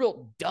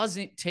Vanderbilt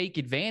doesn't take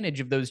advantage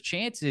of those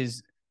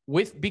chances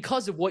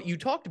because of what you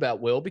talked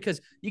about, Will,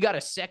 because you got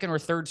a second or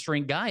third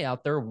string guy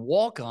out there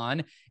walk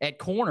on at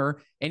corner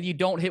and you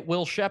don't hit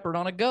Will Shepherd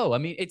on a go. I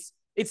mean, it's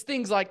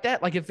things like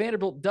that. Like if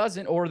Vanderbilt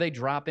doesn't, or they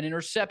drop an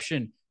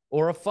interception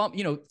or a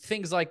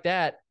things like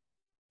that.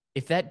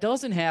 If that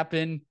doesn't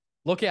happen,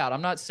 look out.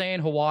 I'm not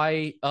saying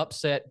Hawaii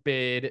upset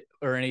bid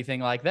or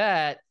anything like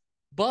that,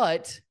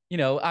 but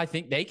I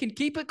think they can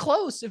keep it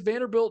close if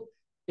Vanderbilt,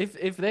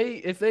 if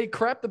they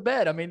crap the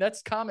bed. I mean,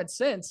 that's common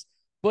sense.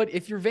 But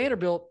if you're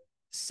Vanderbilt,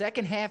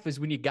 second half is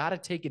when you got to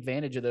take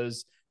advantage of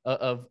those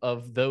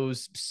of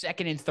those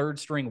second and third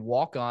string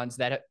walk-ons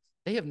that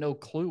they have no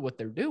clue what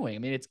they're doing. I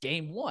mean, it's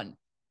game 1.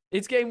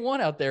 It's game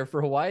 1 out there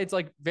for Hawaii. It's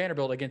like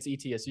Vanderbilt against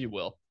ETSU,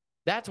 Will.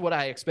 That's what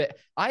I expect.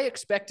 I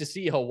expect to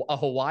see a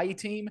Hawaii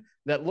team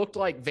that looked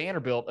like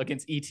Vanderbilt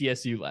against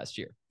ETSU last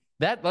year.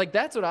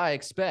 That's what I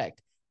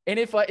expect. And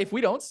if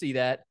we don't see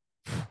that,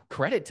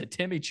 credit to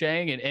Timmy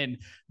Chang and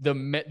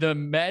the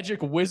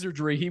magic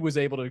wizardry he was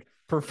able to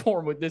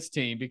perform with this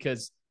team,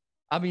 because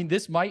I mean,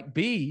 this might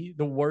be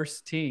the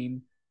worst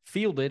team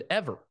fielded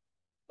ever.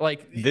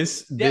 Like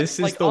This depth, is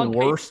like the on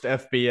paper. worst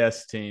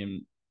FBS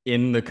team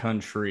in the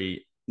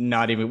country.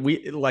 Not even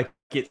we like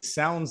it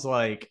sounds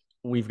like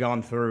we've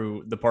gone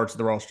through the parts of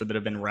the roster that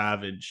have been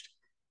ravaged.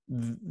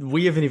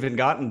 We haven't even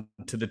gotten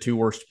to the two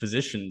worst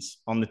positions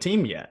on the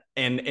team yet.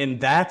 And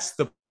that's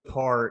the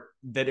part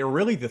that are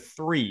really the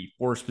three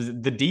worst.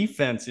 The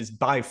defense is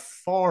by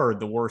far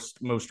the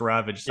worst, most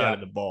ravaged side of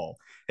the ball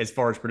as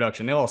far as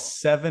production. They lost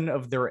 7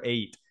 of their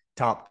 8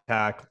 top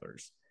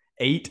tacklers.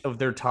 8 of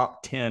their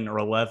top 10 or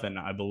 11,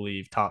 I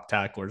believe, top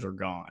tacklers are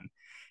gone.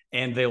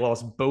 And they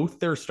lost both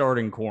their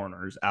starting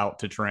corners out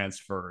to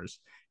transfers.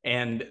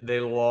 And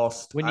they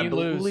lost, When I you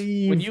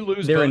believe,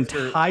 lose their both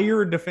your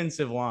entire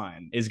defensive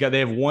line is got. They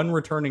have one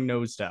returning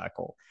nose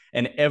tackle,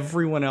 and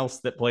everyone else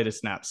that played a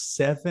snap.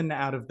 7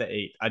 out of the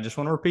 8. I just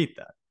want to repeat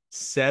that: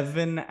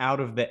 7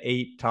 out of the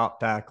 8 top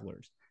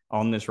tacklers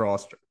on this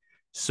roster.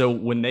 So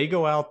when they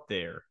go out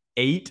there,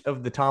 8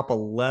 of the top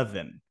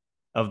 11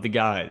 of the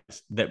guys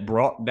that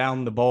brought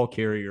down the ball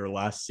carrier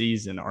last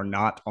season are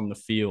not on the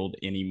field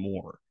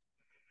anymore.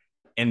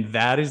 And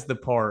that is the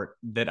part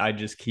that I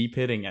just keep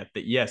hitting at,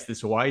 that yes,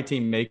 this Hawaii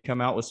team may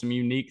come out with some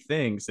unique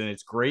things, and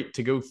it's great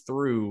to go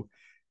through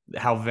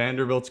how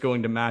Vanderbilt's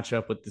going to match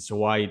up with this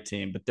Hawaii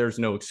team, but there's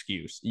no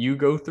excuse. You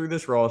go through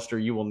this roster,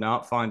 you will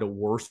not find a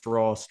worse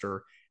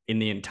roster in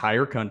the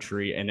entire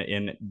country and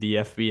in the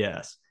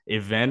FBS.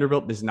 If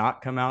Vanderbilt does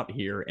not come out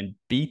here and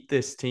beat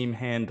this team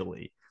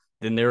handily,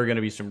 then there are going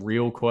to be some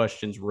real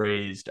questions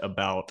raised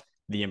about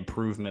the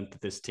improvement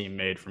that this team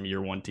made from year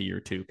 1 to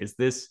year 2. Because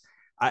this,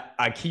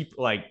 I keep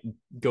like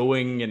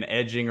going and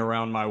edging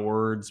around my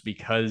words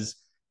because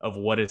of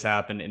what has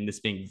happened in this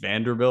being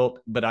Vanderbilt,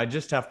 but I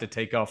just have to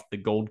take off the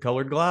gold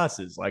colored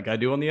glasses like I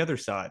do on the other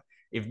side.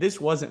 If this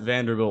wasn't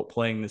Vanderbilt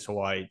playing this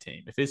Hawaii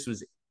team, if this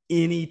was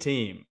any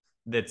team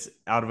that's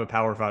out of a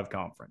Power 5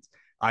 conference,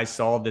 I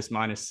saw this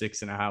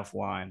 -6.5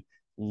 line,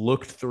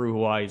 looked through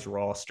Hawaii's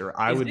roster,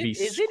 I would be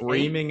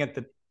screaming at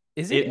the.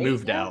 It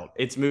moved out.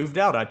 It's moved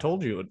out. I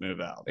told you it would move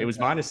out. It was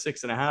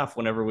 -6.5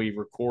 whenever we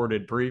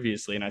recorded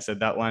previously, and I said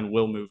that line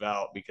will move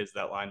out because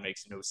that line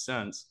makes no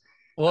sense.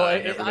 Well,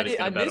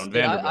 I missed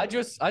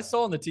it. I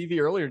saw on the TV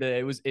earlier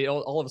today. It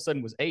all of a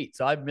sudden was 8,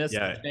 so I missed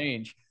the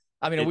change.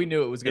 I mean, we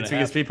knew it was going to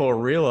happen. It's because people are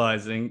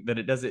realizing that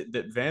it doesn't.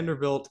 That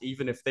Vanderbilt,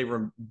 even if they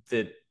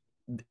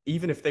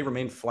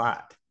remain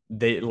flat,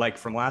 they like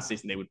from last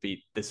season, they would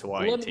beat this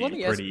Hawaii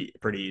team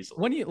pretty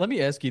easily. Let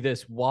me ask you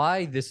this: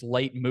 why this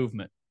late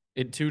movement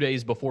in 2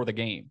 days before the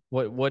game?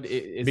 What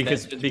is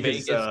because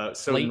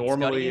so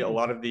normally studying? a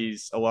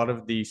lot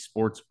of these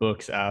sports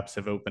books apps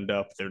have opened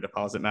up their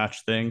deposit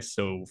match things,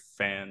 so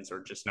fans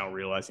are just now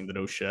realizing that,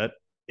 oh shit,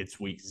 it's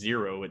week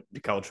 0.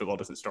 College football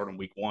doesn't start on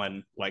week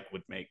 1, like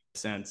would make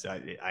sense. I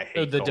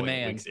hate the calling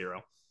demand. it week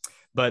 0,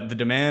 but the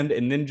demand,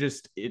 and then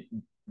just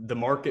the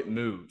market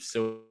moves.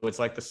 So it's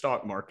like the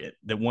stock market,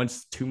 that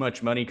once too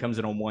much money comes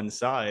in on one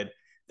side,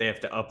 they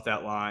have to up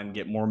that line,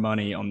 get more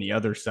money on the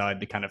other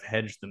side to kind of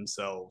hedge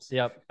themselves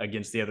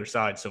against the other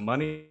side. So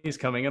money is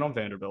coming in on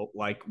Vanderbilt,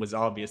 like was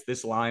obvious.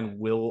 This line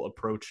will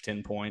approach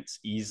 10 points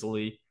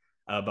easily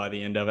by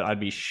the end of it. I'd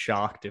be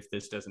shocked if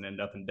this doesn't end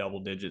up in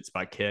double digits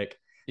by kick.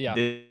 Yeah.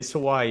 This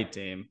Hawaii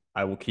team,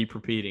 I will keep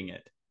repeating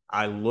it.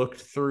 I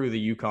looked through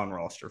the UConn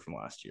roster from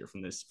last year,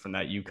 from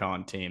that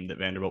UConn team that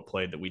Vanderbilt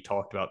played, that we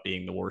talked about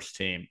being the worst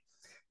team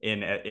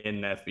in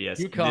FBS.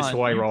 This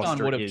Hawaii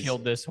roster would have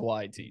killed this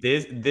Hawaii team.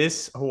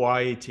 This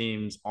Hawaii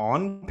team's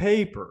on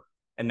paper,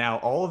 and now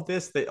all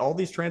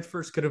these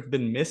transfers could have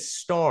been missed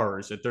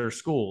stars at their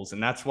schools,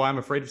 and that's why I'm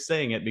afraid of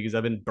saying it, because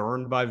I've been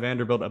burned by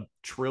Vanderbilt a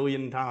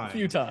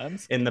few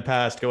times in the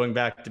past, going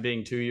back to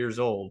being 2 years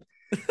old.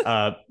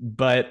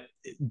 But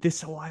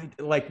this Hawaii,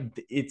 like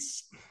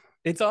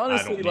it's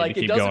honestly like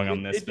it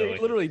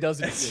literally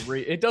doesn't feel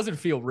real. It doesn't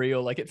feel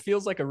real. Like it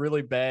feels like a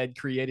really bad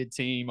created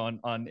team on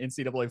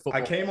NCAA football.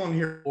 I came on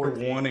here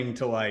wanting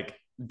to like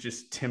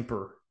just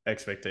temper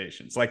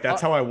expectations. Like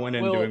that's how I went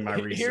in doing my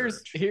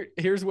research.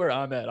 Here's where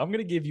I'm at. I'm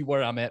going to give you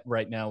where I'm at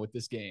right now with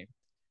this game.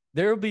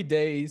 There will be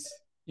days,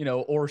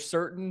 or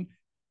certain,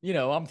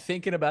 I'm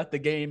thinking about the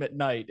game at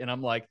night and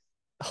I'm like,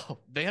 oh,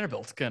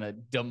 Vanderbilt's going to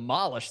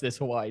demolish this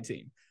Hawaii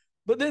team.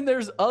 But then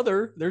there's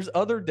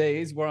other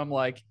days where I'm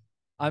like,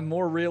 I'm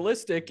more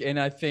realistic, and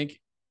I think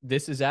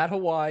this is at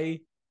Hawaii.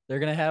 They're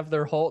gonna have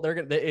their whole.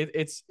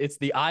 It's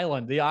the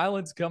island. The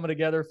island's coming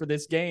together for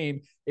this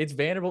game. It's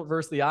Vanderbilt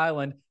versus the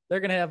island.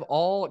 They're gonna have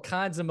all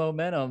kinds of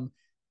momentum,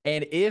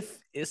 and if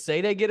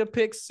say they get a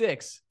pick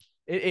 6,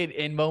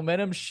 and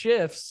momentum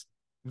shifts,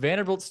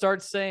 Vanderbilt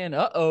starts saying,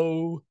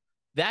 "Uh-oh."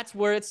 That's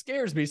where it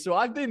scares me. So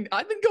I've been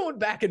going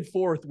back and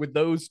forth with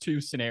those two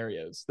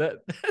scenarios.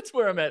 That's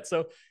where I'm at.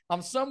 So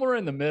I'm somewhere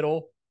in the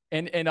middle,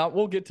 and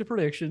we'll get to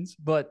predictions,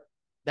 but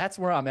that's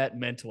where I'm at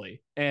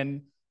mentally.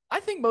 And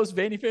I think most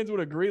Vandy fans would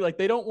agree. Like,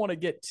 they don't want to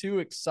get too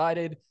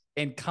excited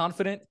and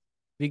confident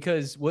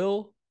because,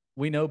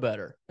 we know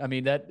better. I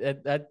mean,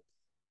 that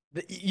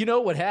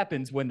what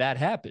happens when that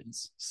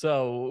happens.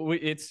 So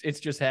it's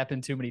just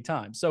happened too many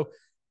times. So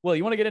Well,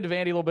 you want to get into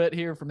Vandy a little bit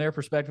here from their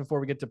perspective before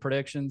we get to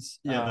predictions?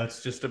 Yeah,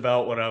 that's just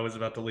about what I was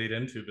about to lead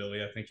into,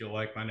 Billy. I think you'll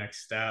like my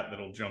next stat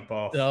that'll What's jump the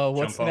off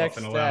next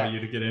and allow stat? you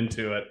to get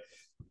into it.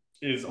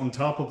 Is on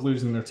top of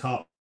losing their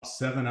top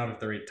 7 out of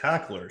their 8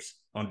 tacklers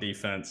on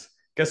defense.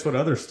 Guess what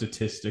other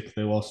statistic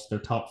they lost their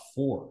top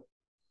 4?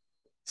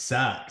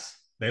 Sacks.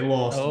 They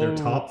lost their Oh,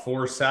 top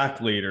 4 sack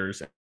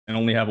leaders and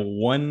only have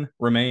 1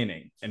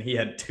 remaining. And he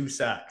had 2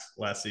 sacks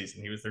last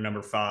season. He was their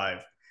number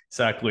 5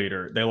 sack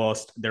leader. They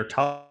lost their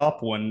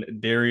top one,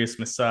 Darius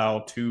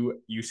Masal, to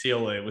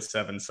UCLA with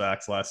 7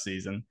 sacks last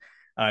season.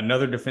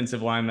 Another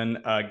defensive lineman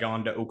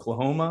gone to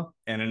Oklahoma,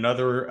 and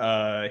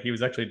another, he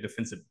was actually a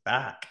defensive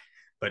back,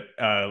 but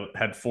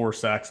had 4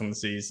 sacks on the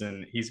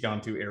season. He's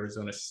gone to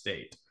Arizona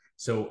State.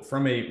 So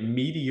from a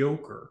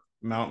mediocre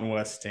Mountain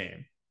West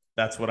team,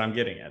 that's what I'm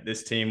getting at.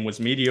 This team was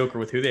mediocre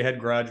with who they had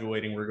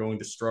graduating. We're going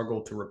to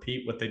struggle to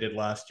repeat what they did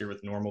last year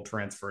with normal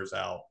transfers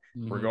out,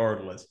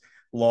 regardless.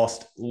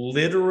 Lost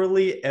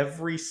literally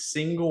every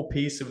single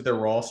piece of their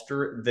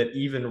roster that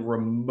even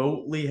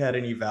remotely had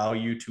any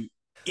value to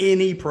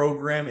any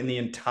program in the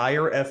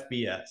entire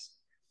FBS.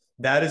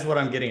 That is what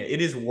I'm getting at. It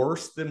is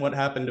worse than what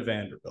happened to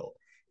Vanderbilt.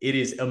 It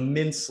is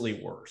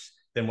immensely worse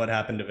than what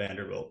happened to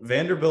Vanderbilt.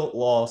 Vanderbilt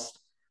lost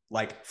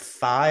like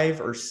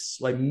 5 or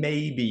like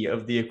maybe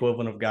of the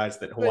equivalent of guys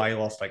that Hawaii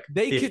lost like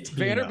 15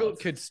 Vanderbilt of.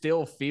 could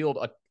still field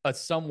a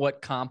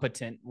somewhat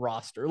competent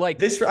roster. Like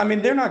this, I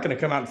mean, they're not going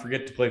to come out and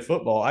forget to play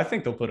football. I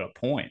think they'll put up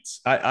points.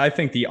 I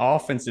think the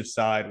offensive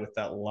side with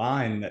that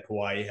line that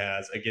Hawaii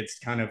has against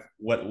kind of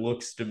what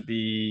looks to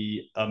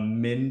be a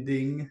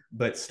mending,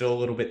 but still a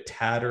little bit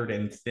tattered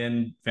and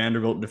thin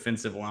Vanderbilt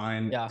defensive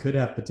line could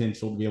have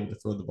potential to be able to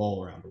throw the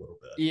ball around a little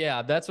bit.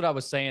 Yeah, that's what I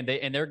was saying.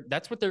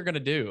 That's what they're going to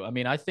do. I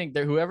mean, I think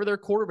that whoever their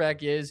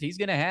quarterback is,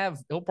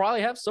 he'll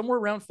probably have somewhere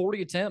around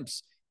 40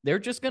 attempts. They're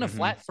just going to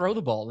flat throw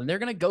the ball and they're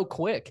going to go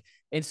quick.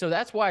 And so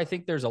that's why I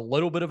think there's a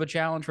little bit of a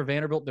challenge for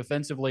Vanderbilt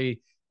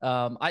defensively.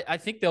 I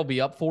think they'll be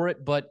up for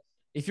it. But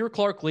if you're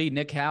Clark Lee,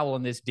 Nick Howell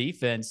in this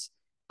defense,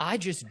 I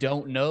just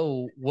don't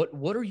know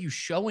what are you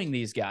showing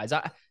these guys?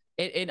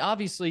 And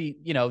obviously,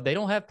 they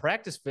don't have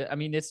practice. I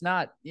mean, it's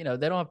not, they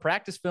don't have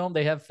practice film.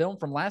 They have film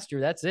from last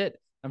year. That's it.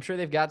 I'm sure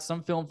they've got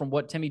some film from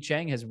what Timmy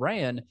Chang has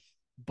ran.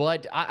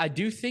 But I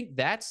do think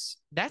that's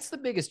the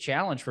biggest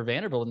challenge for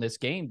Vanderbilt in this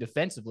game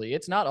defensively.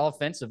 It's not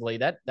offensively.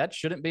 That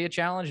shouldn't be a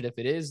challenge. And if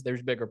it is,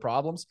 there's bigger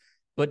problems.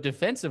 But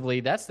defensively,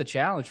 that's the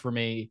challenge for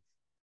me.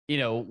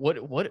 How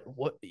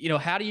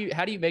do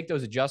you make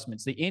those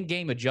adjustments? The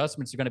in-game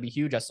adjustments are going to be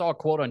huge. I saw a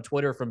quote on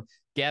Twitter from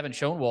Gavin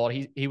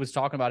Schoenwald. He was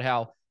talking about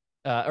how,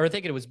 or I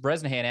think it was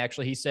Bresnahan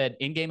actually. He said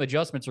in-game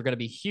adjustments are going to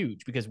be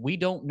huge because we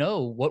don't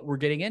know what we're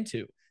getting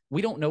into.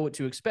 We don't know what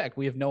to expect.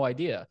 We have no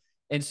idea.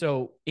 And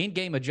so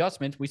in-game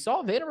adjustments, we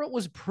saw Vanderbilt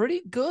was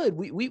pretty good.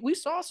 We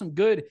saw some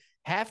good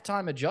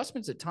halftime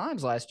adjustments at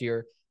times last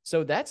year.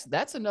 So that's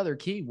another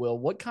key, Will.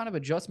 What kind of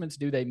adjustments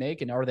do they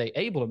make and are they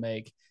able to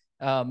make?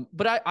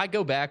 But I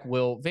go back,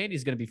 Will.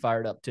 Vandy's going to be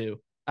fired up too.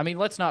 I mean,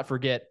 let's not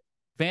forget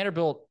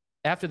Vanderbilt,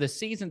 after the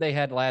season they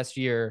had last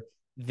year,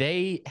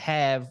 they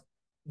have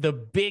the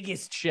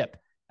biggest chip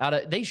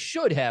they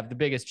should have the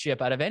biggest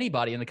chip out of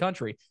anybody in the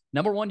country.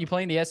 Number one, you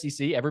play in the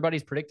SEC.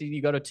 Everybody's predicting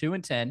you go to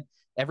 2-10.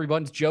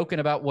 Everyone's joking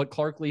about what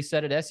Clark Lee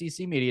said at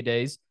SEC Media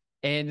Days.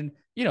 And,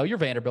 you're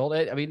Vanderbilt.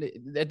 I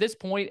mean, at this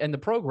point in the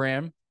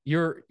program,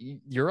 you're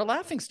a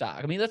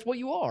laughingstock. I mean, that's what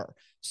you are.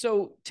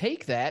 So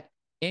take that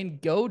and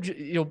go,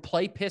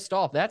 play pissed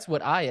off. That's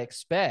what I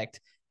expect.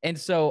 And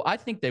so I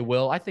think they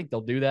will. I think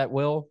they'll do that,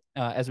 Will,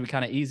 as we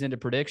kind of ease into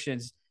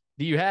predictions.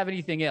 Do you have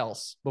anything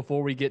else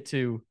before we get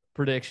to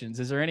predictions?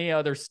 Is there any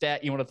other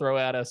stat you want to throw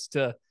at us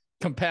to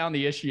compound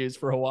the issues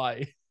for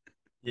Hawaii?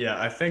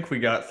 Yeah, I think we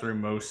got through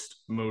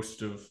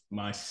most of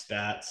my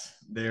stats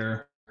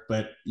there.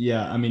 But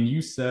yeah, I mean,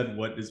 you said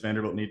what does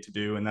Vanderbilt need to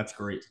do, and that's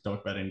great to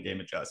talk about in-game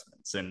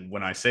adjustments. And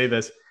when I say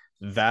this,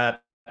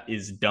 that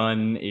is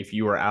done if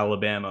you are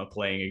Alabama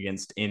playing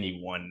against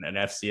anyone, an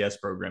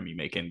FCS program, you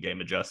make in-game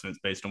adjustments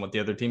based on what the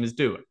other team is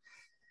doing.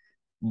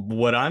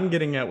 What I'm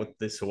getting at with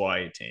this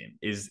Hawaii team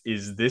is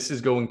this is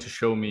going to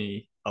show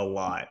me a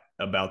lot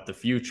about the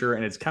future,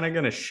 and it's kind of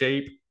going to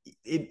shape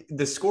it.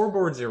 The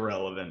scoreboard's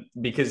irrelevant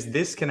because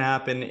this can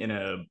happen in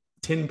a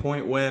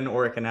 10-point win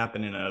or it can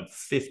happen in a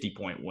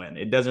 50-point win.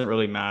 It doesn't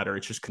really matter.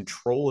 It's just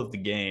control of the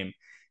game,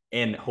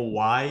 and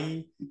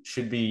Hawaii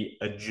should be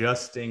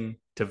adjusting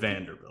to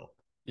Vanderbilt.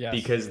 Yes.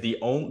 Because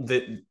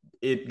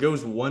it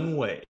goes one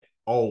way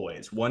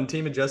always. One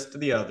team adjusts to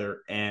the other,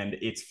 and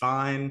it's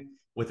fine.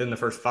 Within the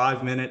first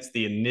 5 minutes,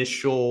 the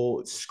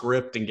initial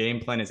script and game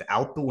plan is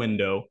out the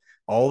window.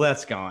 All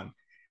that's gone.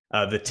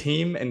 The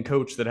team and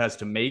coach that has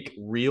to make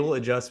real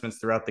adjustments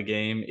throughout the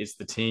game is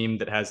the team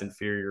that has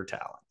inferior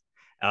talent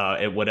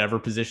at whatever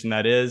position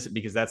that is,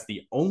 because that's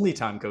the only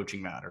time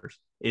coaching matters,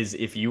 is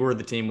if you are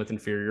the team with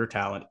inferior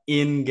talent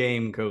in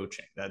game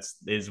coaching.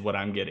 Is what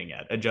I'm getting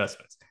at.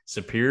 Adjustments.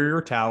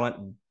 Superior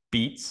talent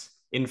beats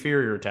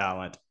inferior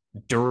talent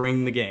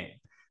during the game.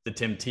 The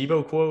Tim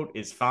Tebow quote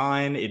is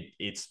fine.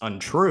 It's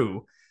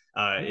untrue,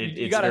 You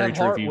It's got to very have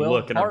true if heart, you Will.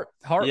 look at them.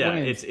 Heart Yeah,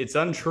 wins. it's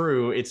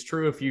untrue. It's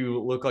true if you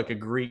look like a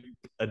Greek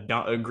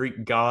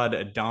god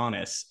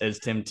Adonis as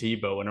Tim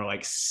Tebow and are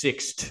like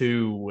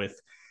 6'2" with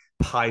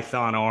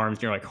python arms.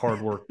 And you're like,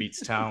 hard work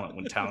beats talent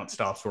when talent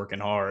stops working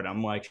hard.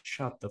 I'm like,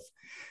 shut the.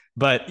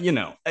 But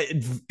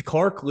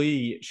Clark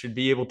Lee should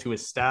be able to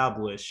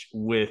establish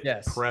with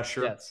Yes.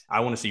 pressure. Yes. I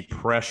want to see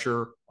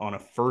pressure on a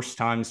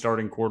first-time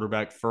starting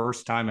quarterback,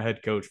 first-time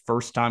head coach,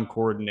 first-time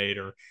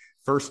coordinator,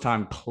 first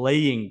time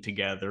playing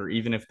together,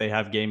 even if they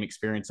have game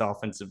experience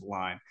offensive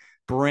line,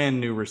 brand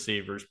new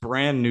receivers,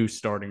 brand new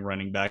starting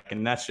running back,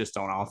 and that's just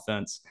on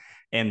offense.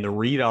 And the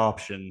read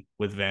option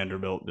with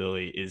Vanderbilt,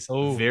 Billy, is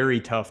very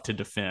tough to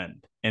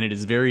defend. And it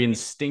is very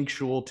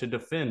instinctual to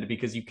defend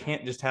because you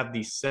can't just have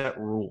these set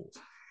rules.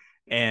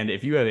 And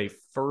if you have a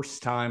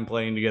first time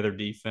playing together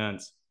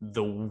defense,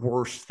 the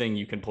worst thing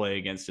you can play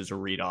against is a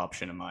read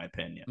option, in my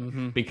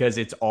opinion, because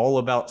it's all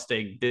about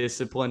staying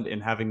disciplined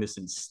and having this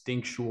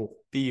instinctual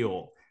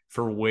feel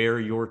for where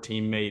your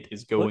teammate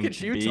is going Look at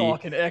to you be.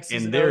 talking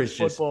X's and there O's is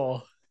just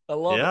football. I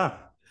love it.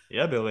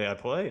 Yeah, Billy, I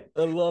played.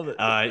 I love it.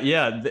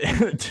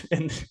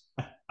 And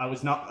I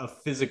was not a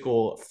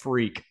physical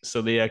freak,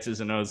 so the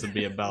X's and O's would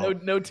be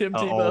about no Tim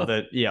Tebow. all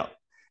that.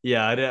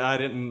 Yeah, I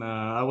didn't.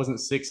 I wasn't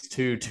 6'2",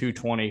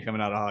 220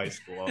 coming out of high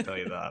school. I'll tell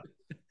you that.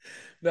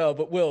 No,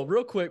 but Will,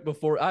 real quick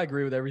before I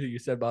agree with everything you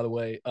said, by the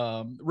way,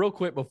 real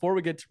quick before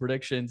we get to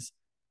predictions,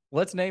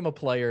 let's name a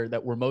player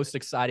that we're most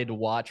excited to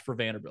watch for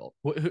Vanderbilt.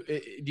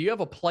 Do you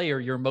have a player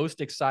you're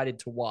most excited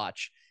to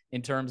watch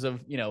in terms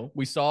of,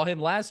 we saw him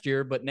last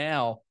year, but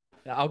now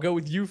I'll go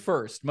with you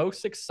first.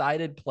 Most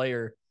excited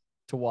player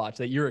to watch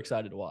that you're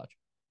excited to watch.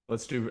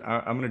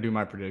 I'm going to do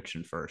my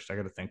prediction first. I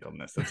got to think on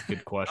this. That's a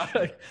good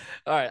question.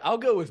 All right. I'll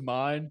go with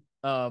mine.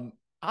 I'm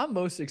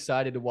most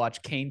excited to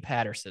watch Kane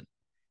Patterson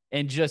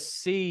and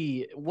just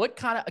see what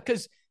kind of,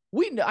 because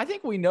I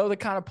think we know the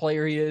kind of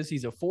player he is.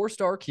 He's a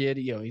 4-star kid.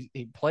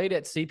 He played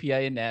at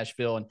CPA in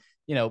Nashville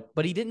and,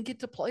 but he didn't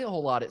get to play a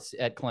whole lot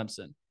at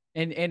Clemson.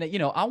 And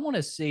I want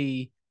to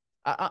see,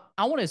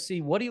 I want to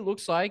see what he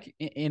looks like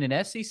in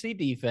an SEC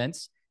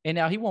defense. And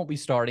now he won't be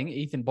starting.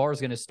 Ethan Barr is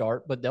going to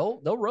start, but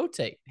they'll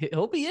rotate.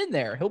 He'll be in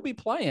there. He'll be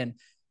playing.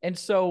 And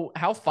so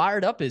how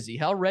fired up is he?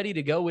 How ready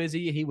to go is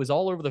he? He was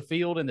all over the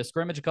field in the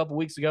scrimmage a couple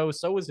weeks ago.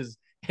 So was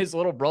his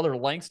little brother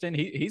Langston.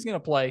 He's going to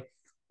play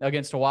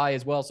against Hawaii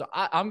as well. So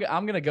I'm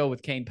going to go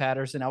with Kane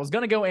Patterson. I was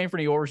going to go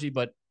Anthony Orji,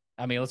 but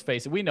I mean, let's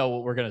face it. We know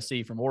what we're going to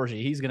see from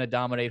Orji. He's going to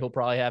dominate. He'll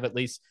probably have at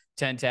least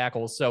 10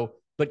 tackles. So,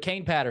 but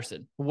Kane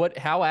Patterson,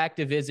 how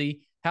active is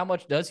he? How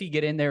much does he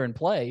get in there and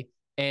play?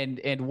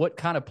 And what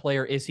kind of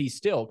player is he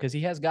still? Because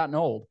he has gotten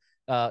old.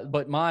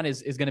 But mine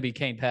is going to be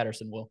Kane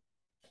Patterson, Will.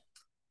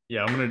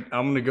 Yeah, I'm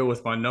gonna go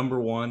with my number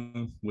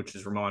one, which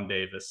is Ramon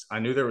Davis. I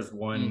knew there was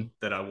one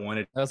that I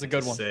wanted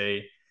to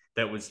say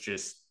that was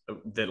just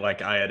that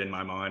like I had in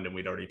my mind and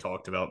we'd already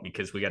talked about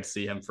because we got to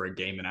see him for a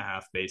game and a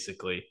half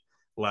basically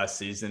last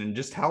season and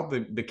just how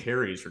the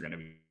carries are going to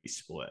be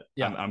split.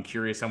 Yeah. I'm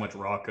curious how much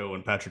Rocco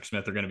and Patrick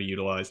Smith are going to be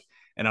utilized.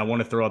 And I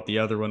want to throw out the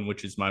other one,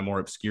 which is my more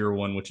obscure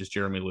one, which is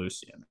Jeremy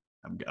Lucien.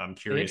 I'm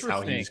curious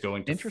how he's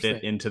going to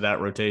fit into that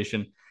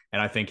rotation.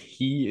 And I think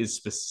he is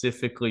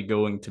specifically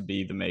going to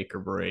be the make or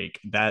break.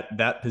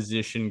 That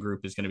position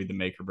group is going to be the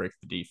make or break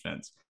for the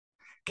defense.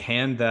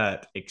 Can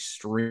that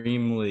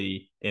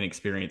extremely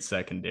inexperienced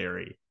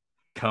secondary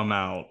come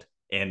out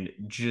and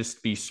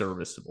just be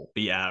serviceable,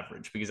 be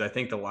average? Because I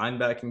think the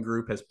linebacking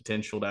group has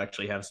potential to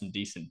actually have some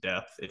decent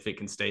depth if it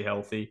can stay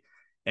healthy.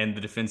 And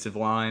the defensive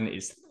line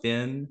is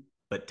thin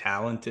but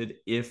talented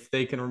if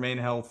they can remain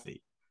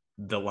healthy.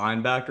 The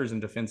linebackers and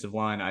defensive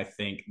line, I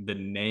think the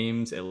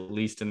names, at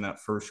least in that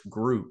first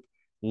group,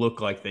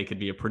 look like they could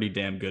be a pretty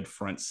damn good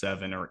front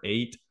 7 or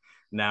 8.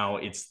 Now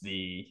it's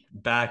the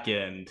back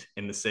end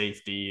in the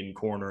safety and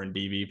corner and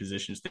DB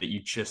positions that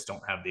you just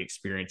don't have the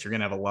experience. You're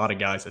going to have a lot of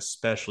guys,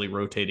 especially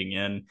rotating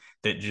in,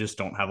 that just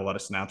don't have a lot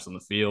of snaps on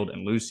the field.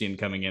 And Lucien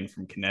coming in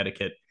from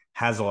Connecticut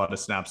has a lot of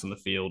snaps on the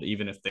field,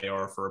 even if they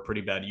are for a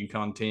pretty bad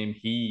UConn team.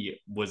 He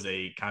was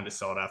a kind of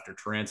sought after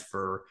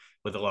transfer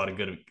with a lot of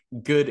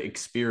good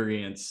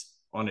experience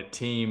on a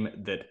team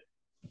that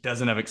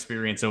doesn't have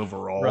experience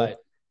overall. Right.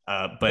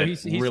 But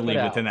he's really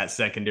within that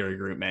secondary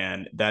group,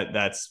 man,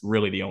 that's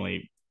really the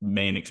only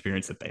main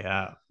experience that they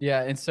have.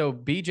 Yeah, and so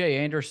BJ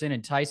Anderson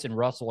and Tyson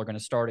Russell are going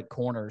to start at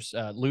corners.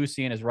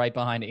 Lucien is right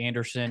behind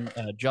Anderson.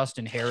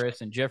 Justin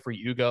Harris and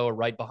Jeffrey Ugo are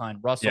right behind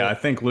Russell. Yeah, I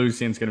think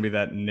Lucien's going to be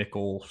that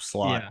nickel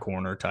slot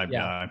corner type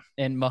guy.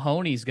 And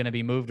Mahoney's going to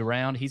be moved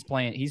around. He's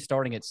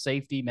starting at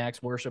safety.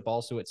 Max Worship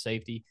also at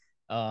safety.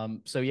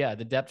 So yeah,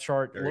 the depth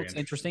chart looks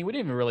interesting. We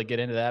didn't even really get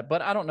into that,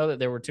 but I don't know that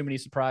there were too many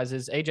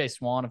surprises. AJ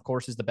Swan, of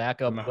course, is the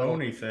backup. The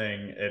Mahoney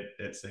thing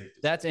at safety.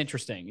 That's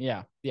interesting.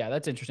 Yeah,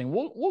 that's interesting.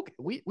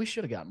 We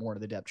should have got more to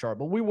the depth chart,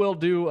 but we will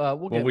do.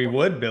 We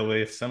would,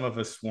 Billy, if some of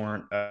us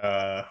weren't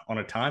on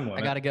a time limit.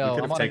 I gotta go.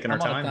 We could have taken our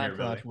time here,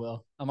 crunch, Billy.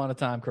 Will. I'm on a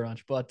time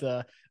crunch, but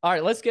all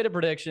right, let's get to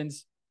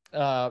predictions.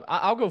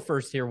 I'll go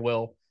first here,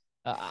 Will.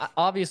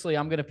 Obviously,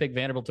 I'm going to pick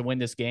Vanderbilt to win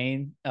this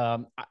game.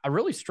 I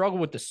really struggle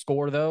with the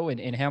score, though,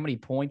 and how many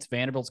points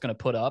Vanderbilt's going to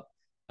put up.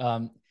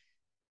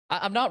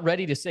 I'm not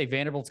ready to say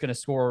Vanderbilt's going to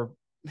score,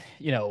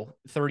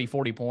 30,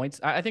 40 points.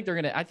 I think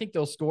I think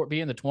they'll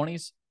be in the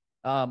 20s.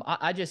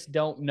 I just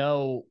don't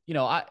know.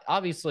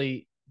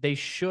 Obviously they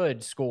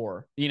should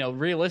score,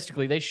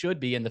 realistically, they should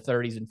be in the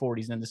 30s and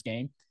 40s in this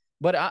game.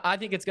 But I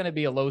think it's going to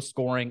be a low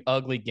scoring,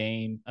 ugly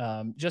game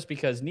just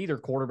because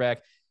neither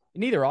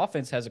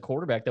offense has a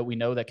quarterback that we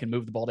know that can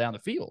move the ball down the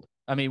field.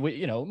 I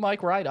mean,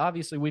 Mike Wright,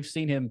 obviously we've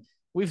seen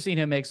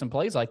him make some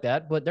plays like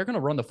that, but they're going to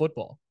run the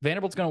football.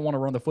 Vanderbilt's going to want to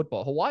run the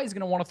football. Hawaii's going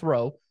to want to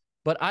throw,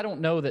 but I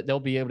don't know that they'll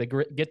be able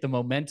to get the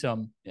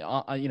momentum,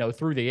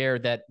 through the air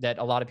that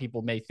a lot of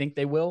people may think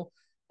they will.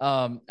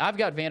 I've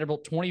got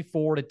Vanderbilt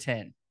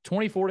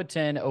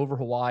 24-10 over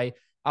Hawaii.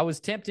 I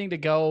was tempting to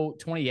go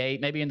 28,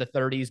 maybe in the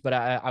 30s, but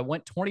I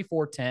went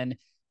 24-10.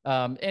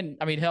 And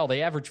I mean, hell,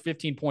 they averaged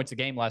 15 points a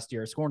game last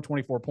year, scoring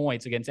 24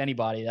 points against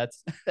anybody.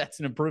 That's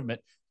an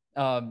improvement.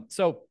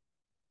 So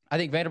I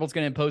think Vanderbilt's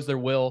going to impose their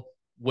will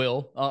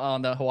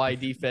on the Hawaii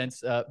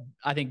defense.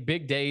 I think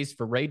big days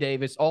for Ray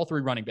Davis, all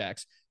three running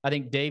backs. I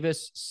think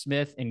Davis,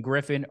 Smith, and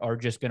Griffin are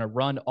just going to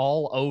run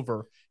all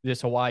over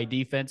this Hawaii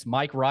defense.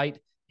 Mike Wright,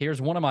 here's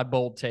one of my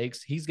bold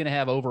takes. He's going to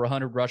have over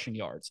 100 rushing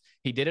yards.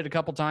 He did it a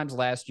couple times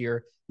last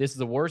year. This is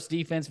the worst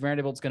defense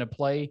Vanderbilt's going to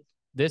play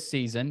this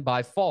season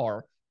by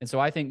far. And so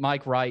I think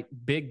Mike Wright,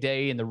 big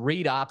day in the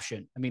read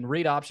option.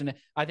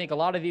 I think a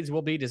lot of these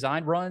will be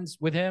design runs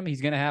with him.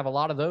 He's going to have a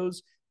lot of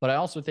those, but I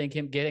also think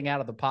him getting out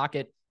of the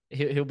pocket,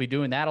 he'll be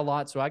doing that a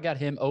lot. So I got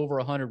him over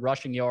 100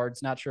 rushing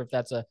yards. Not sure if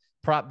that's a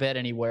prop bet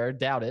anywhere.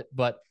 Doubt it.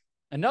 But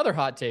another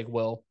hot take,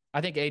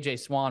 I think A.J.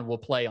 Swan will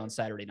play on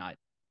Saturday night.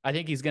 I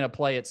think he's going to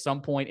play at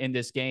some point in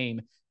this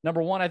game.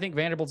 Number one, I think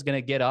Vanderbilt's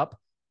going to get up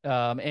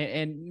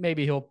and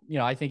maybe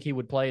I think he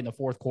would play in the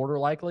fourth quarter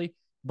likely.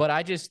 But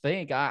I just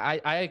think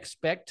I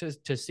expect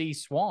to see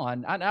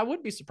Swan. I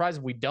wouldn't be surprised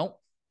if we don't.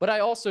 But I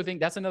also think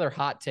that's another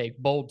hot take,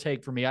 bold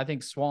take for me. I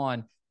think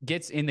Swan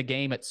gets in the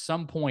game at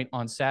some point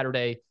on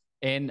Saturday.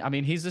 And I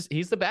mean, he's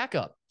the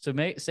backup. So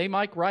say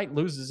Mike Wright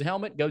loses his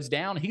helmet, goes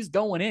down, he's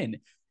going in.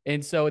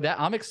 And so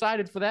I'm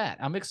excited for that.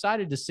 I'm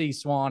excited to see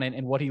Swan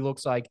and what he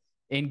looks like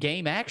in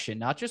game action,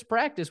 not just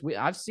practice.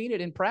 I've seen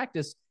it in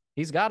practice.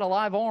 He's got a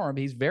live arm.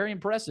 He's very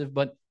impressive,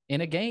 but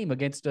in a game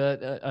against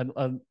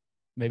a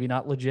maybe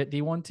not legit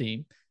D1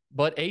 team,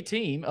 but a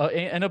team,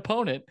 an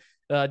opponent,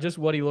 just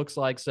what he looks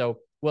like. So,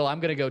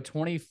 I'm going to go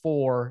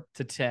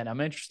 24-10.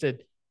 I'm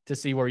interested to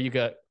see where you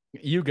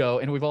go.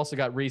 And we've also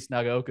got Reece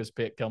Nagaoka's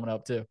pick coming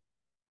up too.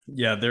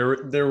 Yeah,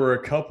 there were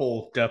a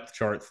couple depth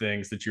chart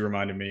things that you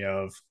reminded me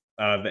of.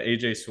 The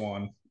AJ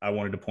Swan, I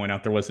wanted to point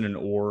out there wasn't an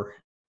or,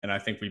 and I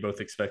think we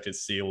both expected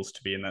Seals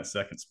to be in that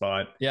second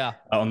spot. Yeah.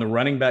 On the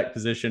running back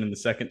position in the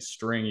second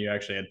string, you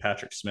actually had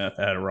Patrick Smith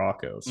ahead of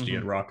Rocco. So you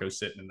had Rocco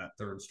sitting in that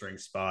third string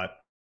spot.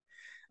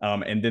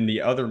 And then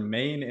the other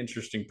main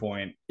interesting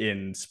point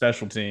in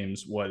special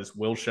teams was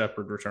Will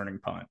Shepherd returning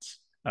punts,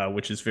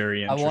 which is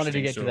very interesting. I wanted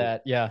to get to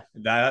that. Yeah.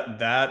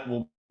 That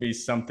will be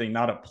something,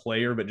 not a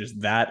player, but just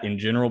that in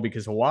general,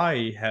 because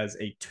Hawaii has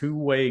a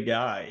two-way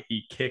guy.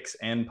 He kicks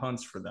and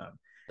punts for them.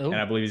 Ooh. And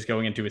I believe he's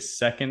going into his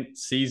second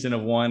season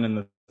of one and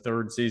the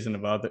third season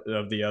of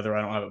the other.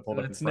 I don't have it pulled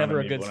up in front of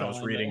me, but when I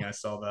was reading, I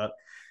saw that.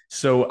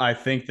 So I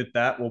think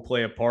that will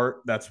play a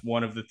part. That's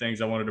one of the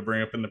things I wanted to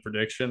bring up in the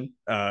prediction.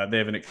 They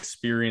have an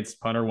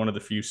experienced punter, one of the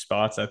few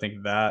spots. I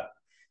think that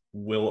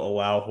will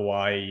allow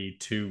Hawaii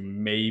to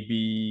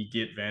maybe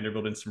get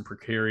Vanderbilt in some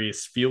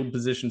precarious field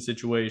position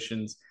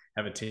situations,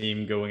 have a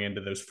team going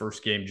into those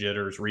first game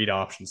jitters, read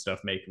option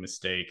stuff, make a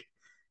mistake.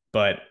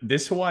 But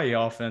this Hawaii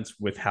offense,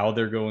 with how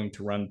they're going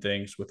to run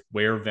things, with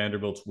where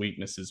Vanderbilt's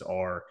weaknesses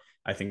are,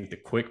 I think the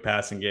quick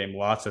passing game,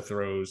 lots of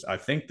throws, I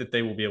think that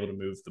they will be able to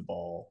move the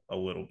ball a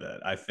little bit.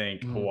 I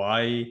think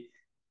Hawaii,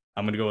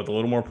 I'm going to go with a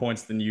little more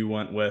points than you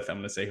went with. I'm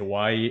going to say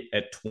Hawaii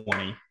at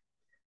 20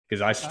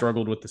 because I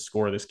struggled with the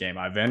score of this game.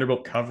 I have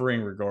Vanderbilt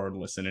covering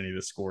regardless in any of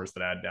the scores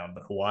that I had down,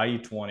 but Hawaii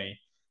 20,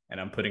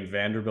 and I'm putting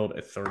Vanderbilt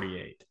at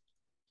 38.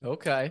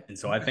 Okay. And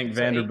so I think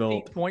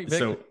Vanderbilt.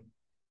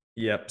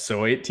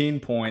 So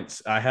 18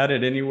 points. I had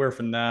it anywhere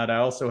from that. I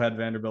also had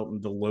Vanderbilt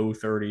in the low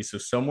 30s. So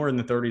somewhere in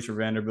the 30s for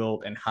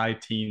Vanderbilt and high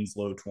teens,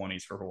 low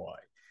 20s for Hawaii.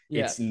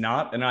 Yeah. It's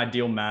not an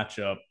ideal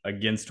matchup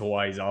against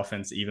Hawaii's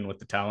offense, even with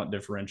the talent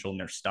differential in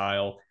their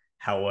style.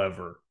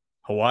 However,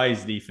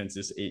 Hawaii's defense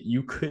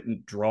you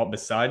couldn't draw,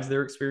 besides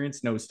their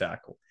experience, nose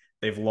tackle.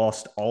 They've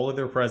lost all of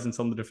their presence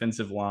on the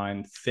defensive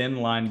line, thin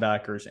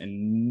linebackers,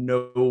 and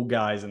no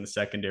guys in the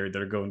secondary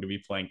that are going to be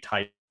playing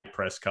tight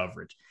press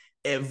coverage.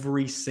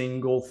 Every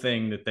single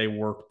thing that they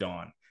worked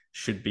on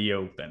should be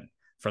open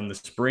from the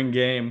spring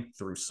game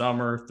through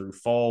summer, through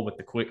fall with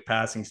the quick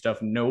passing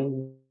stuff.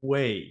 No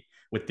way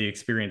with the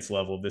experience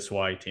level of this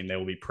Hawaii team, they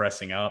will be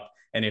pressing up.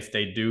 And if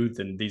they do,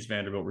 then these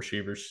Vanderbilt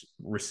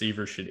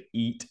receivers should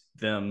eat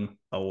them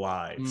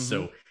alive.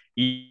 So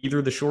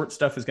either the short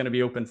stuff is going to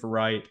be open for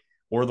Wright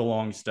or the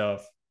long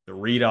stuff, the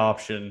read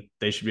option,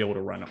 they should be able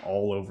to run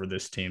all over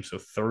this team. So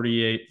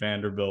 38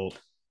 Vanderbilt,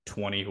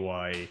 20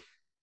 Hawaii,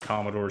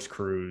 Commodores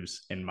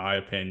cruise. In my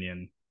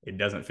opinion, it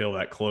doesn't feel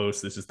that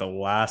close. This is the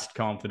last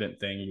confident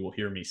thing you will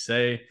hear me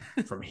say.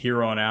 From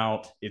here on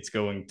out, it's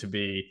going to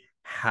be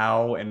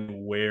how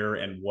and where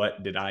and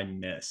what did I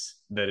miss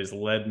that has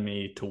led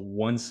me to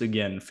once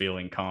again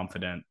feeling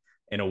confident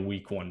in a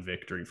week one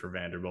victory for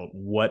Vanderbilt.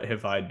 What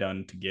have I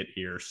done to get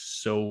here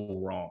so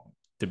wrong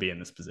to be in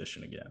this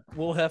position again?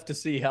 We'll have to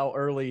see how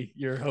early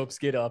your hopes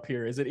get up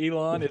here. Is it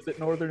Elon? Is it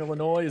Northern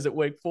Illinois? Is it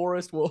Wake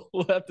Forest? We'll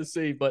have to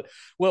see. But,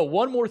 well,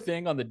 one more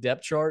thing on the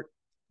depth chart.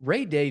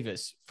 Ray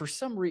Davis, for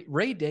some reason,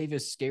 Ray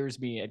Davis scares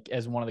me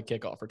as one of the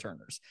kickoff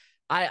returners.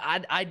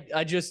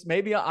 I just,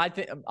 maybe I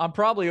think I'm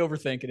probably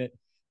overthinking it,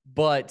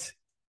 but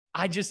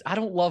I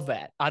don't love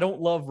that. I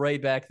don't love Ray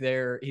back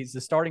there. He's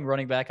the starting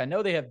running back. I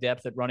know they have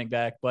depth at running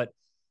back, but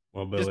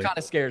well, Billy, just kind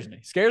of scares me.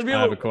 Scares me.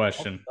 I have a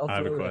question. I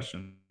have a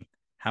question.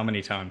 How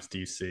many times do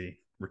you see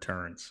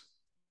returns?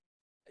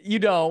 You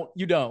don't.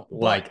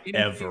 Like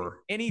ever.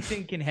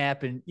 Anything can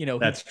happen.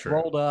 That's he's true.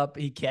 Rolled up.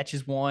 He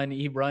catches one.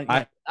 He runs.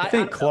 I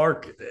think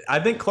Clark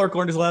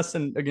learned his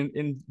lesson again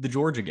in the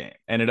Georgia game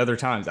and at other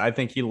times. I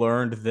think he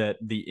learned that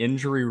the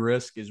injury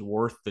risk is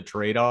worth the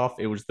trade-off.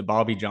 It was the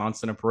Bobby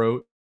Johnson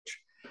approach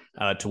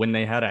to when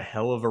they had a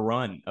hell of a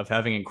run of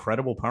having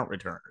incredible punt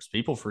returners.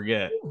 People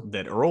forget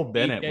that Earl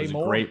Bennett was a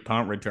great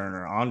punt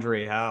returner.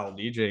 Andre Howell,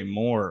 DJ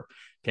Moore,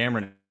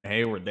 Cameron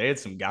Hayward. They had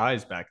some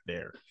guys back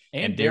there.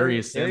 And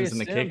Darius Sims in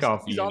the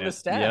kickoff unit. On the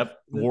staff. Yep.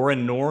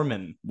 Warren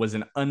Norman was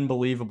an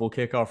unbelievable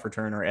kickoff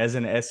returner as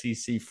an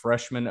SEC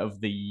Freshman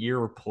of the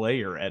Year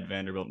player at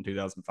Vanderbilt in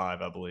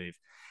 2005, I believe.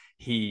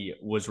 He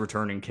was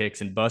returning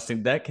kicks and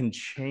busting. That can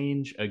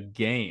change a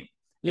game.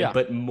 Yeah.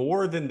 But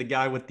more than the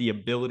guy with the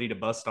ability to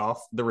bust off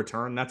the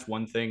return, that's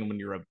one thing. When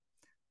you're a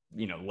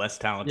less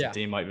talented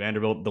team like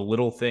Vanderbilt, the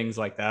little things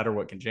like that are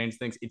what can change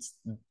things. It's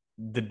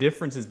the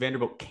difference is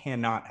Vanderbilt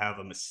cannot have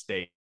a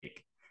mistake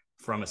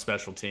from a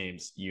special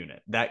teams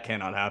unit. That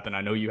cannot happen. I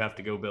know you have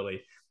to go,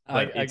 Billy,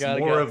 but it's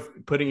more of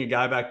putting a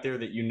guy back there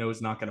that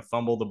is not going to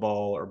fumble the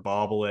ball or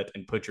bobble it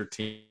and put your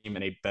team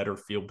in a better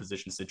field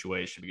position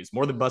situation, because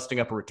more than busting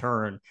up a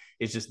return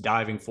is just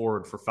diving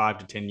forward for 5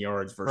 to 10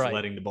 yards versus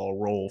letting the ball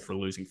roll for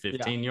losing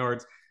 15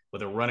 yards.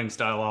 With a running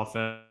style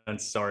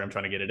offense, sorry, I'm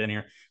trying to get it in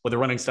here. With a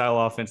running style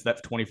offense,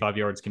 that 25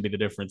 yards can be the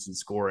difference in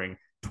scoring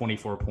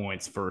 24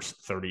 points versus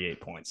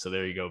 38 points. So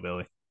there you go,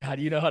 Billy. God,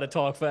 you know how to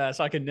talk fast.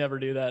 I could never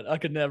do that. I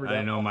could never do that.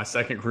 I know my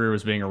second career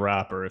was being a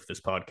rapper if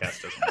this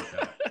podcast doesn't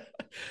work out.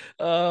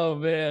 Oh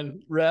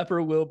man,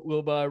 rapper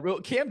will buy.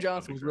 Cam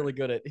Johnson was really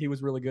good at. He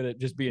was really good at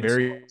just being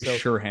very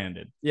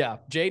sure-handed. Yeah,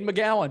 Jaden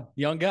McGowan,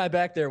 young guy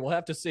back there. We'll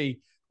have to see.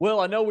 Well,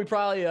 I know we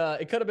probably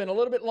it could have been a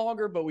little bit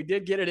longer, but we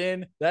did get it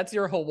in. That's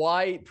your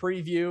Hawaii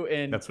preview,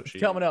 and that's what she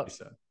coming up.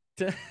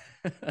 Said.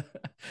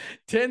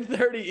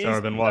 10:30 Eastern.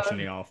 I've been watching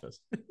The Office.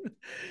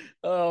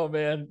 Oh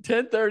man,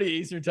 10:30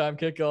 Eastern time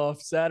kickoff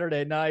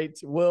Saturday night.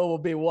 Will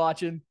be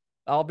watching.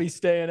 I'll be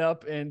staying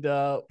up, and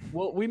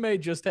we may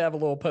just have a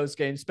little post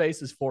game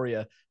spaces for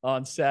you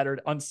on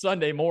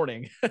Sunday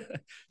morning.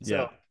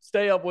 So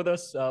stay up with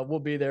us. We'll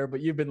be there. But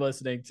you've been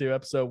listening to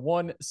episode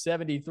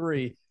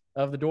 173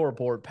 of the Door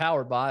Report,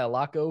 powered by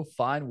Alaco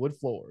Fine Wood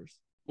Floors.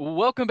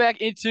 Welcome back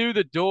into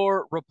the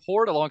Door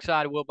Report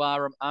alongside Will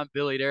Byram. I'm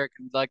Billy Derrick,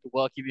 and we'd like to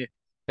welcome you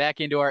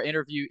back into our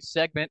interview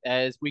segment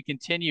as we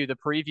continue the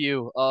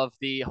preview of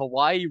the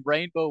Hawaii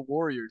Rainbow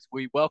Warriors.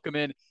 We welcome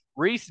in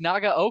Reece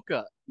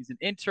Nagaoka. He's an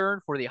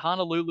intern for the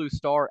Honolulu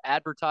Star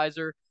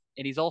Advertiser,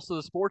 and he's also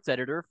the sports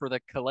editor for the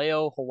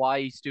Kaleo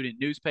Hawaii student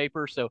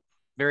newspaper, so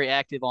very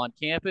active on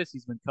campus.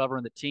 He's been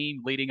covering the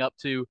team leading up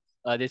to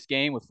this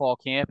game with fall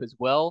camp as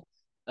well.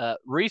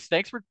 Reece,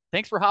 thanks for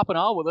hopping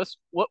on with us.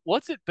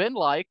 What's it been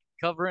like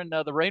covering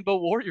the Rainbow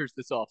Warriors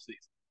this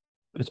offseason?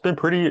 It's been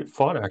pretty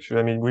fun,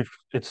 actually. I mean,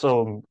 there's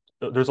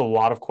a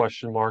lot of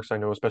question marks, I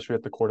know, especially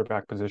at the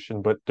quarterback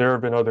position, but there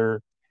have been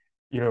other,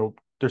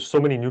 there's so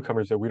many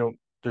newcomers that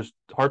there's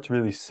hard to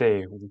really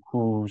say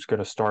who's going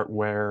to start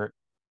where,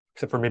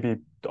 except for maybe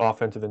the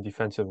offensive and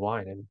defensive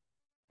line. And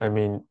I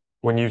mean,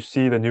 when you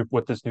see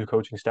what this new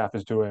coaching staff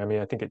is doing, I mean,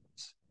 I think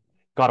it's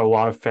got a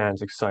lot of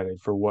fans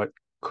excited for what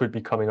could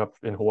be coming up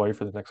in Hawaii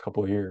for the next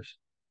couple of years.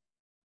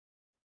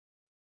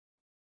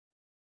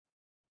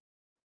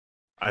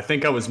 I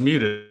think I was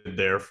muted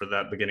there for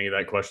that beginning of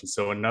that question.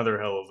 So another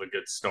hell of a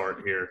good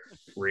start here,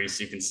 Reece.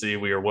 You can see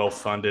we are well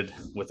funded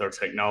with our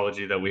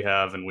technology that we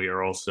have, and we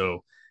are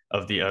also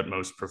of the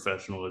utmost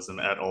professionalism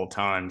at all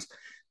times.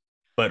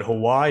 But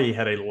Hawaii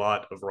had a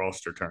lot of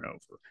roster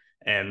turnover,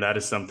 and that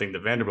is something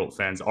that Vanderbilt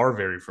fans are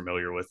very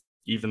familiar with,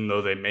 even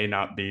though they may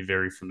not be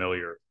very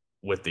familiar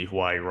with the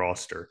Hawaii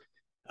roster.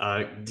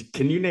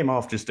 Can you name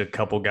off just a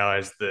couple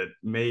guys that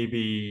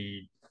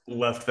maybe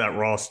left that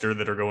roster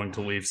that are going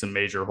to leave some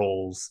major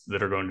holes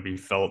that are going to be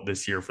felt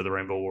this year for the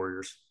Rainbow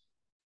Warriors?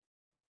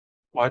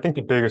 Well, I think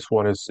the biggest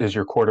one is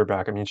your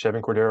quarterback. I mean,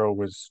 Chevin Cordero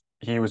was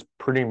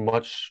pretty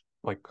much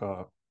like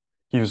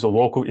he was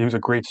a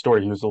great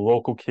story. He was a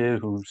local kid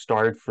who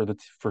started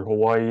for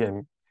Hawaii,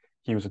 and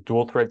he was a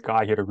dual threat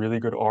guy. He had a really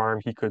good arm.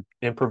 He could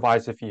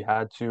improvise if he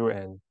had to,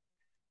 and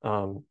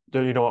On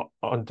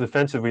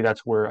defensively,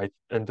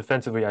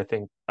 I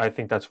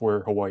think that's where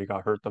Hawaii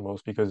got hurt the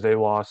most because they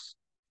lost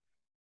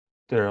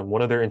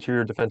one of their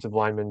interior defensive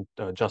linemen,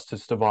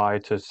 Justice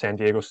Devine, to San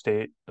Diego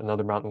State,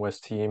 another Mountain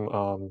West team.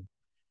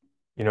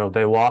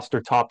 They lost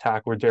their top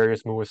tackler,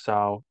 Darius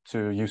Muasau, to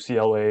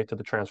UCLA to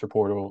the transfer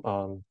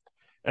portal.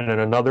 And then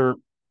another,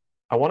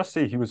 I want to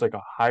say he was like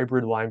a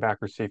hybrid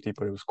linebacker safety,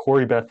 but it was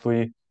Corey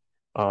Bethley.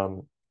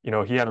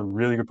 He had a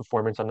really good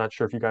performance. I'm not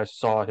sure if you guys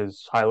saw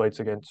his highlights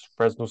against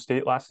Fresno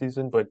State last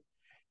season, but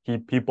he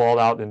balled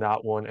out in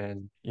that one,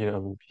 and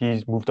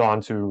he's moved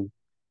on to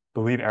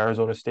believe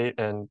Arizona State,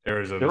 and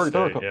Arizona there were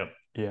State, yeah.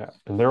 yeah,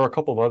 and there were a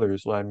couple of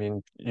others. I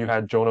mean, you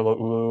had Jonah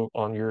Laulu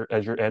on your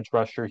edge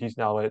rusher. He's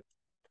now at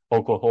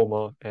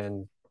Oklahoma,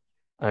 and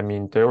I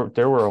mean there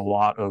were a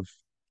lot of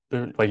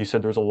like you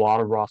said, there's a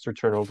lot of roster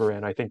turnover,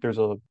 and I think there's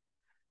a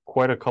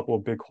quite a couple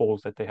of big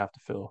holes that they have to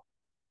fill.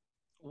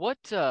 What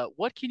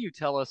can you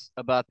tell us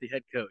about the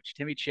head coach,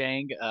 Timmy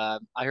Chang?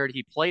 I heard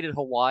he played at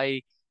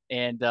Hawaii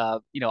and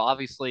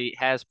obviously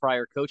has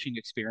prior coaching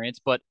experience,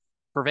 but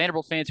for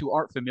Vanderbilt fans who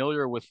aren't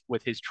familiar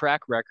with his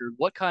track record,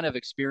 what kind of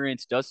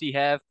experience does he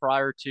have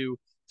prior to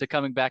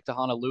coming back to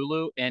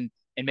Honolulu, and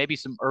maybe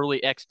some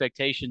early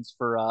expectations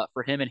for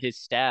him and his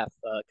staff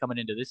coming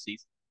into this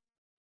season?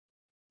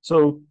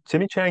 So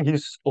Timmy Chang,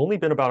 he's only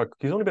been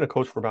a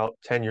coach for about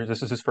 10 years.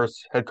 This is his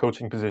first head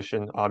coaching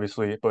position,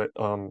 obviously, but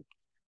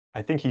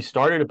I think he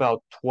started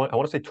about 20, I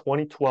want to say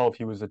 2012.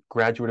 He was a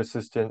graduate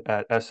assistant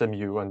at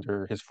SMU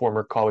under his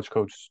former college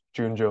coach,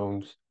 June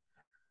Jones.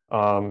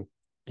 Um,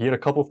 he had a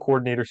couple of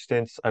coordinator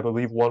stints. I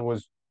believe one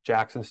was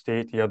Jackson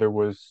State, the other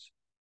was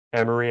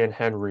Emory and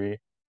Henry.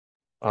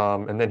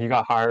 And then he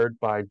got hired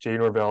by Jay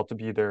Norvell to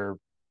be their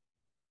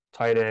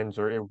tight ends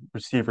or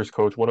receivers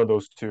coach, one of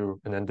those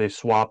two. And then they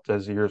swapped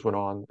as the years went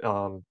on.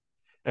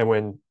 And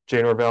when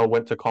Jay Norvell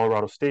went to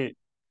Colorado State,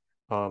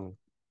 um,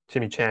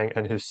 Timmy Chang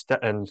and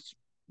and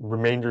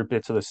remainder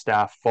bits of the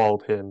staff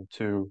followed him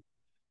to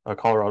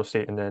Colorado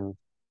State, and then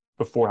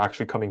before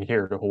actually coming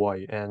here to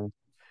Hawaii. And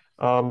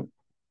um,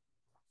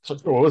 so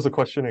what was the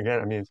question again?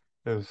 I mean,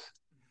 it was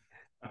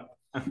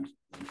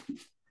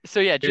So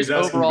yeah, He was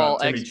just asking overall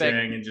about Timmy expect.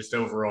 Chang and just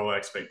overall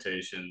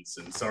expectations.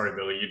 And sorry,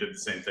 Billy, you did the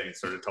same thing.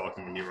 Started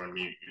talking when you were on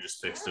mute. You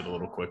just fixed it a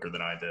little quicker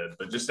than I did.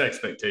 But just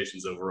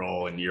expectations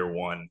overall in year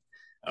one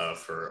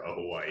for a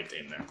Hawaii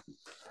team there.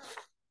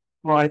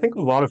 well, I think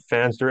a lot of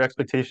fans, their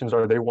expectations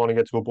are they want to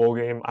get to a bowl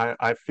game.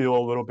 I feel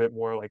a little bit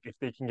more like if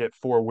they can get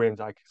 4 wins,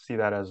 I can see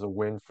that as a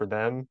win for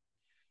them.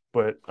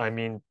 But I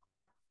mean,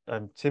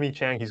 Timmy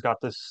Chang, he's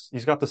got the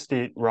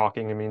state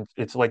rocking. I mean,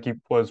 it's like he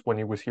was when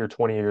he was here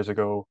 20 years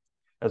ago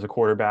as a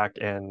quarterback,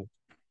 and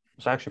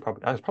I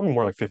was probably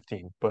more like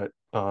 15. But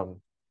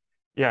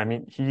yeah, I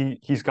mean,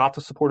 he's got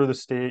the support of the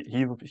state.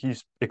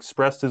 He's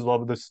expressed his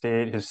love of the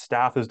state. His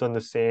staff has done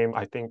the same.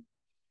 I think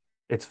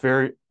it's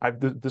very.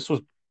 This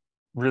was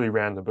really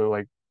random, but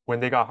like when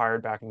they got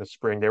hired back in the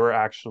spring, they were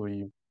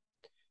actually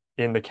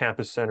in the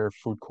campus center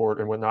food court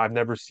and whatnot. I've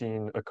never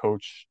seen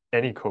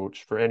any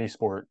coach for any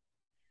sport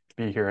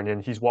be here. And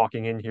then he's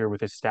walking in here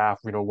with his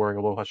staff, wearing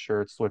aloha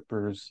shirts,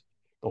 slippers,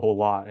 the whole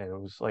lot. And it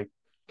was like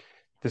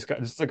this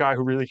is a guy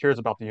who really cares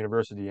about the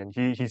university, and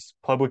he's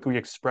publicly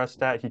expressed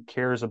that he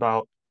cares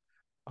about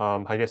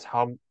I guess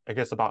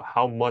about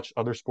how much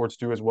other sports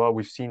do as well.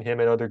 We've seen him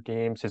at other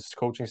games, his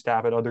coaching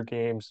staff at other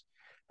games.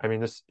 I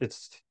mean,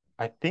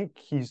 I think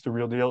he's the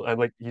real deal.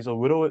 He's a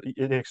little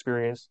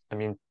inexperienced. I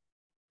mean,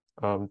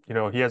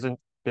 he hasn't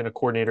been a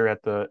coordinator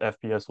at the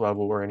FBS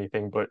level or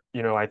anything, but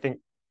I think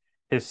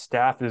his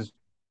staff is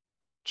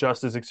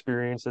just as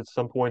experienced at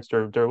some points.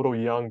 They're a little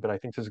young, but I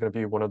think this is going to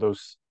be one of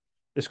those.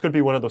 This could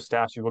be one of those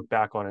staffs you look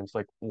back on and it's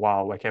like,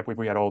 wow, I can't believe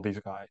we had all these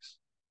guys.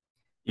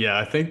 Yeah,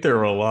 I think there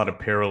are a lot of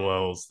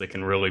parallels that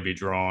can really be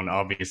drawn,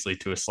 obviously,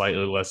 to a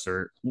slightly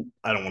lesser,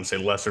 I don't want to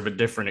say lesser, but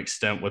different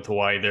extent with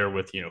Hawaii there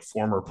with,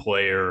 former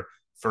player,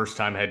 first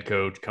time head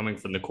coach coming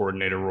from the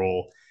coordinator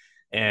role.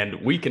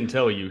 And we can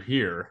tell you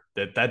here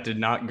that that did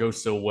not go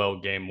so well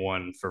game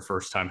one for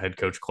first time head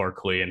coach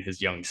Clark Lee and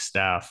his young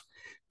staff.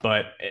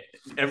 But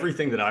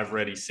everything that I've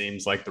read, he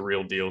seems like the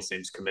real deal,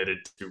 seems committed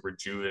to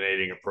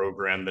rejuvenating a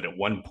program that at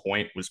one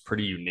point was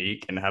pretty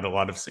unique and had a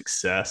lot of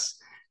success.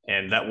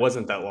 And that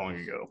wasn't that long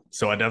ago.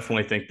 So I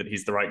definitely think that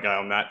he's the right guy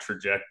on that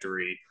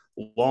trajectory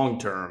long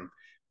term.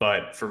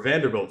 But for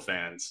Vanderbilt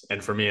fans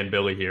and for me and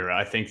Billy here,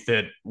 I think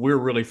that we're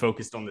really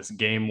focused on this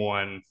game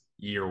one,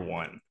 year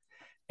one.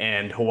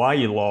 And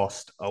Hawaii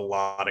lost a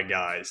lot of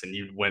guys, and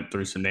you went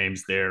through some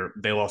names there.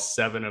 They lost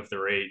 7 of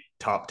their 8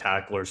 top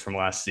tacklers from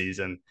last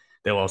season.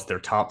 They lost their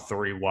top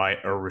 3 wide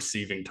or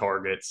receiving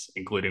targets,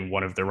 including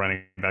one of their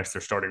running backs,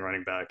 their starting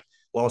running back,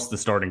 lost the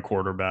starting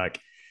quarterback.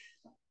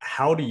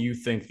 How do you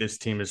think this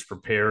team is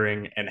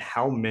preparing, and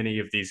how many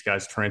of these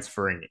guys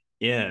transferring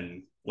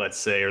in, let's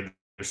say, are there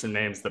some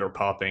names that are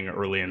popping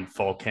early in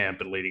fall camp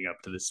and leading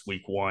up to this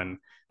week one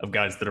of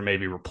guys that are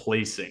maybe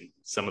replacing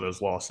some of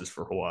those losses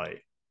for Hawaii?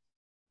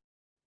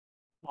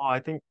 Well,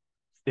 I think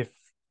if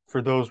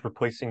for those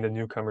replacing the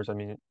newcomers, I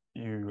mean,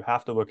 you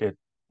have to look at,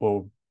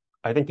 well,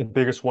 I think the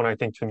biggest one I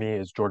think to me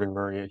is Jordan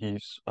Murray.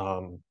 He's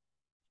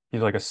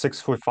like a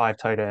 6'5"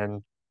 tight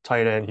end.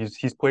 Tight end.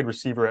 He's played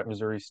receiver at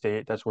Missouri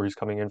State. That's where he's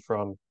coming in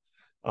from.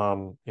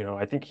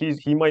 I think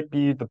he might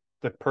be the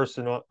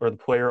person or the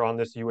player on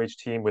this UH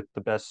team with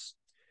the best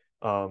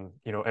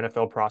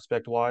NFL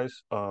prospect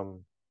wise.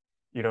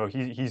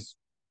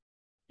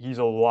 He's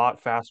a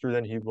lot faster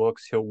than he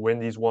looks. He'll win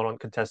these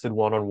contested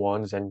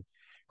one-on-ones and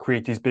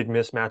create these big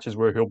mismatches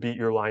where he'll beat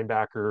your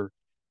linebacker,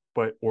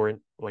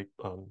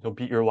 he'll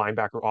beat your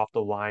linebacker off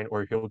the line,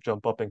 or he'll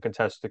jump up and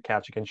contest the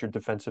catch against your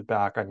defensive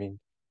back. I mean,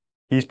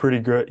 he's pretty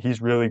good.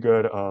 He's really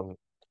good.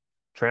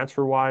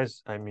 Transfer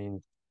wise, I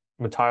mean,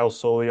 Matthias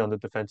Soley on the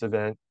defensive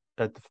end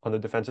on the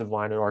defensive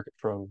line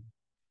from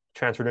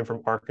transferred in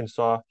from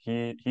Arkansas.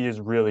 He is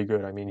really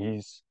good. I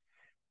mean,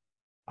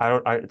 I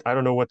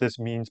don't know what this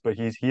means, but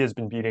he has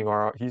been beating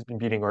our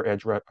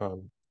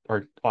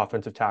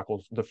offensive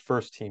tackles, the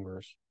first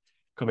teamers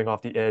coming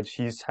off the edge.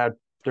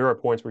 There are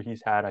points where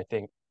he's had, I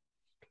think,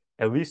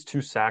 at least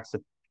 2 sacks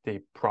that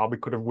they probably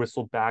could have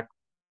whistled back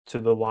to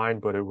the line,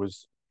 but it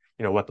was,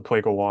 let the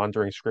play go on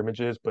during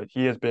scrimmages. But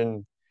he has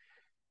been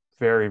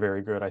very,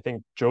 very good. I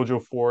think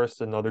JoJo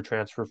Forrest, another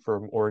transfer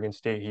from Oregon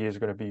State, he is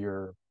going to be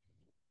your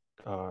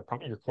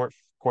probably your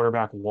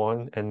cornerback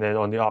one, and then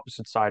on the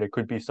opposite side, it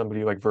could be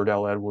somebody like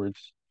Verdell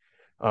Edwards,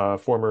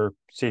 former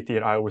safety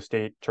at Iowa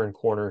State, turned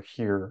corner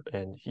here,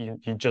 and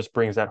he just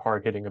brings that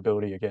hard hitting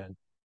ability again.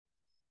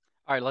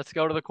 All right, let's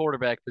go to the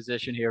quarterback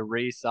position here,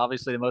 Reece.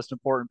 Obviously, the most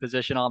important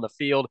position on the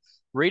field.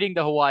 Reading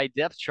the Hawaii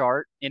depth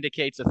chart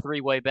indicates a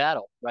three-way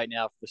battle right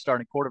now for the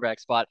starting quarterback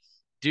spot.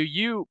 Do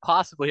you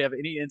possibly have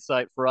any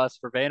insight for us,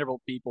 for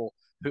Vanderbilt people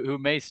who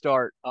may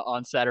start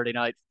on Saturday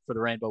night for the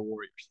Rainbow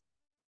Warriors?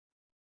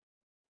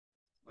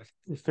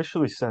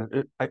 Officially said,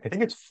 I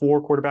think it's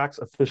 4 quarterbacks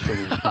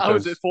officially Oh,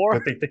 is it 4?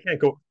 but they can't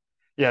go.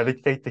 Yeah, they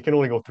can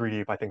only go 3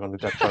 deep, I think, on the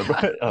depth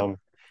chart.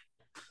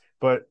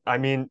 But I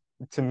mean,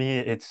 to me,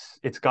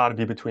 it's got to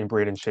be between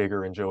Braden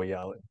Shager and Joey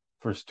Allen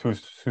for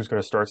who's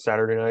going to start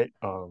Saturday night.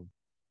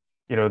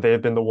 They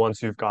have been the ones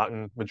who've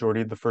gotten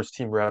majority of the first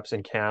team reps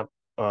in camp,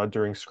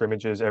 during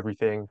scrimmages,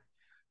 everything.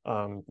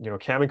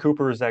 Cammon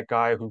Cooper is that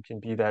guy who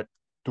can be that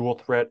dual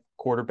threat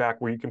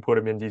quarterback where you can put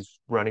him in these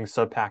running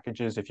sub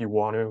packages if you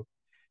want to.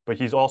 But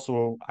he's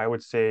also, I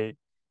would say,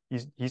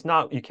 he's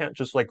not. You can't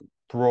just like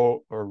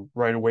throw or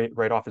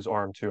right off his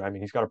arm too. I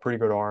mean, he's got a pretty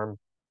good arm.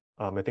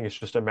 I think it's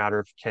just a matter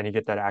of can he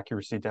get that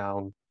accuracy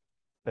down.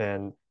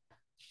 And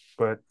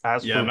but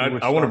as Yeah, for and who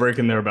would I want to start, break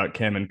in there about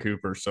Cammon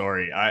Cooper.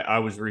 Sorry, I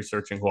was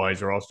researching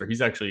Hawaii's roster.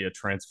 He's actually a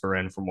transfer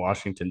in from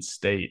Washington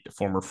State,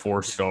 former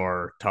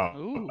 4-star top.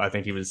 Ooh. I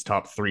think he was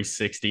top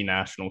 360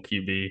 national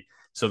QB.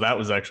 So that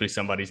was actually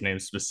somebody's name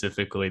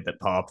specifically that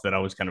popped. That I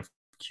was kind of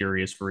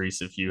curious,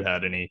 Reece, if you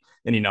had any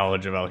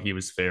knowledge of how he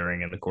was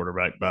faring in the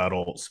quarterback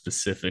battle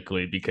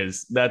specifically,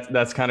 because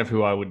that's kind of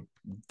who I would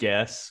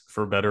guess,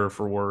 for better or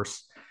for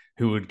worse,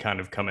 who would kind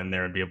of come in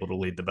there and be able to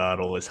lead the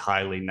battle as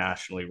highly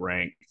nationally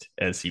ranked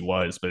as he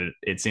was. But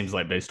it seems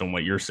like, based on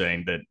what you're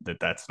saying,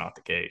 that's not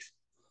the case.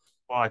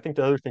 well, I think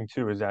the other thing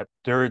too is that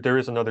there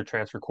is another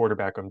transfer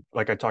quarterback.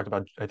 Like I talked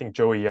about, I think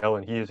Joey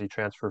Yellen, he is a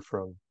transfer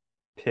from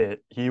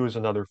Pitt. He was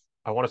another,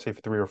 I want to say,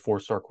 3 or 4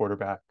 star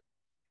quarterback.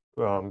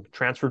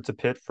 Transferred to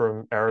Pitt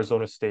from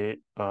Arizona State.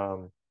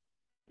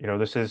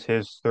 This is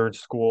his third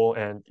school,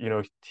 and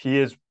he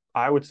is.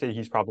 I would say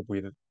he's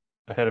probably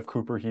ahead of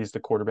Cooper. He's the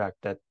quarterback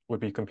that would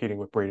be competing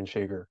with Braden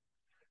Shager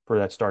for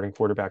that starting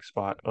quarterback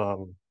spot.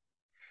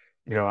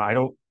 I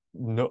don't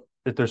know.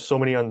 There's so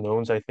many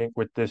unknowns, I think,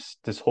 with this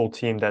whole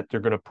team, that they're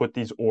going to put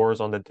these oars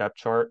on the depth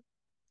chart,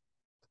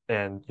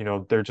 and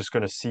they're just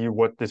going to see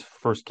what this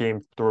first game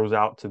throws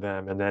out to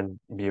them, and then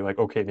be like,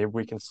 okay, maybe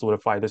we can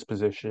solidify this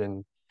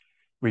position.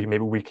 Maybe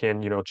we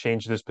can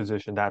change this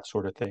position, that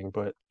sort of thing.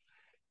 But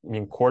I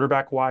mean,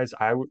 quarterback wise,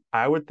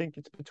 I would think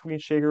it's between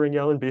Shager and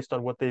Yellen based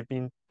on what they've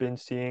been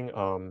seeing.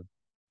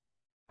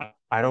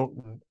 I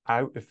don't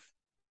I if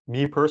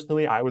me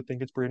personally, I would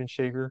think it's Braden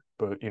Shager,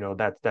 but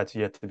that's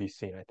yet to be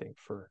seen, I think,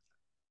 for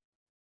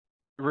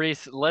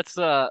Reece, let's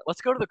go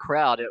to the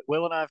crowd.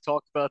 Will and I have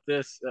talked about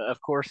this. Of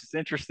course, it's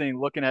interesting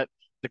looking at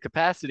the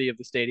capacity of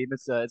the stadium.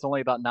 It's only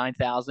about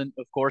 9,000,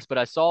 of course, but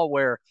I saw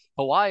where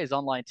Hawaii's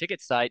online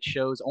ticket site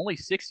shows only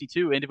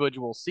 62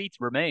 individual seats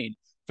remain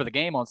for the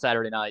game on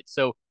Saturday night.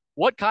 So,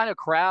 what kind of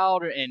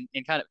crowd and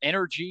kind of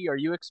energy are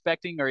you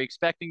expecting? Are you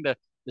expecting the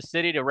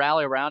city to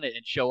rally around it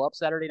and show up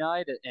Saturday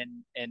night?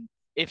 And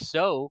if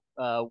so,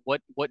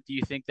 what do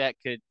you think that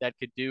could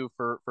do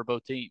for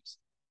both teams?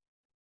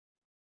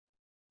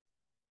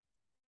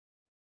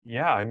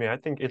 yeah, I mean, I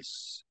think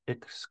it's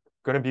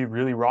going to be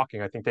really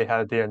rocking. I think they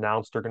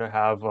announced they're going to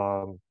have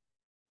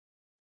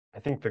I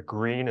think the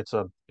Green, it's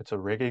a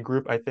reggae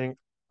group, I think.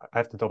 I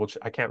have to double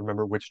check. I can't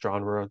remember which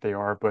genre they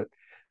are, but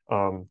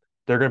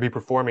they're going to be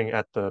performing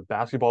at the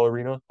basketball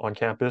arena on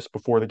campus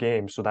before the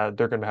game, so that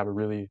they're going to have a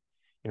really,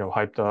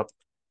 hype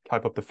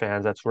up the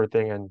fans, that sort of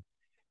thing.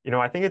 And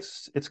I think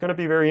it's going to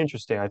be very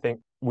interesting. I think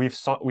we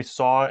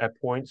saw at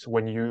points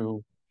when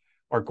you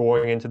are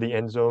going into the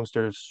end zones,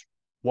 there's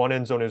one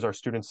end zone is our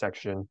student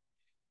section,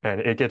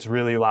 and it gets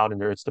really loud in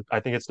there. I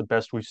think it's the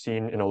best we've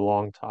seen in a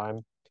long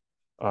time,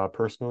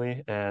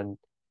 personally. And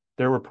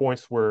there were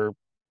points where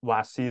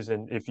last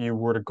season, if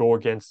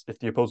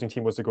the opposing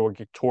team was to go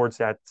towards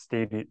that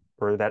stadium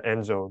or that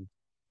end zone,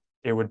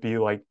 it would be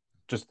like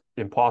just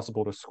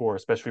impossible to score,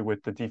 especially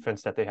with the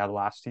defense that they had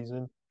last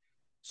season.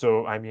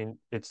 So I mean,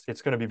 it's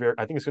going to be very.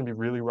 I think it's going to be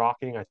really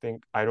rocking.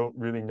 I don't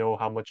really know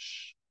how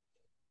much.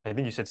 I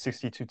think you said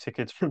 62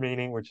 tickets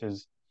remaining, which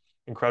is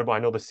incredible. I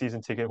know the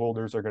season ticket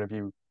holders are going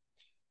to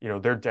be,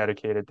 they're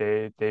dedicated.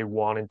 They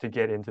wanted to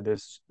get into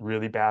this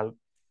really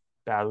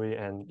badly,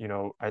 and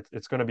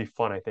it's going to be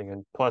fun, I think.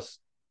 And plus,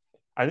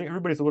 I think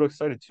everybody's a little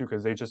excited too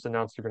because they just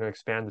announced they're going to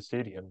expand the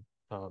stadium,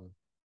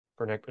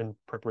 in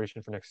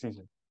preparation for next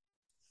season.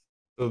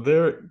 So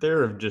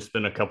there have just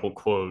been a couple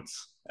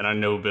quotes, and I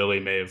know Billy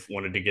may have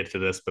wanted to get to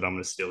this, but I'm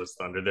going to steal his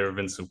thunder. There have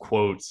been some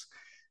quotes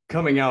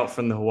coming out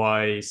from the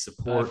Hawaii I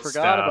support forgot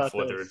staff, about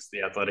whether this. it's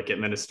the athletic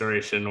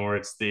administration or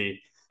it's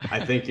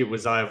I think it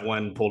was I have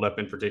one pulled up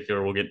in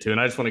particular we'll get to, and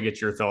I just want to get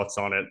your thoughts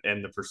on it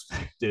and the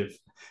perspective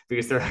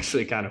because they're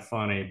actually kind of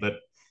funny. But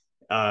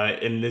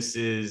and this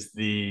is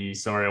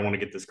sorry, I want to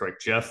get this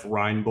correct. Jeff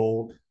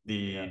Reinbold,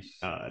 the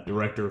Yes.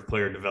 director of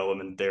player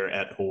development there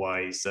at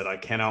Hawaii, said, I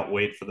cannot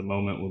wait for the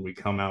moment when we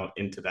come out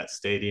into that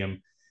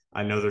stadium.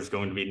 I know there's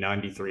going to be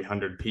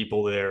 9,300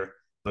 people there,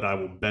 but I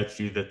will bet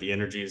you that the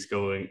energy is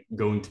going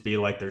to be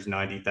like there's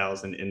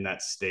 90,000 in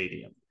that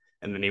stadium.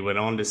 And then he went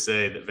on to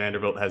say that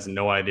Vanderbilt has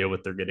no idea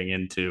what they're getting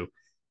into.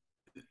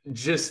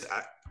 Just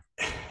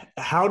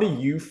how do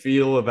you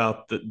feel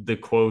about the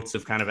quotes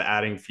of kind of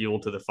adding fuel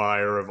to the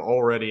fire of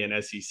already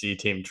an SEC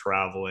team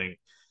traveling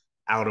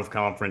out of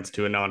conference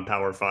to a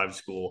non-power five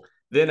school,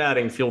 then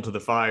adding fuel to the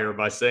fire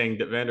by saying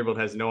that Vanderbilt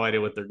has no idea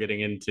what they're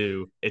getting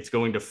into? It's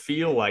going to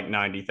feel like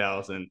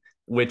 90,000,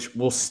 which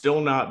will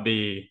still not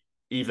be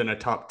even a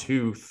top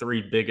 2,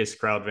 3 biggest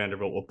crowd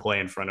Vanderbilt will play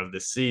in front of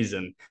this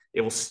season.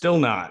 It will still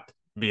not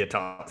be a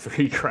top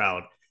 3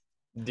 crowd.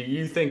 Do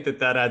you think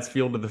that adds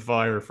fuel to the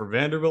fire for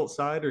Vanderbilt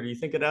side, or do you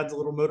think it adds a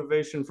little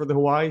motivation for the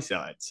Hawaii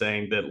side,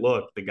 saying that,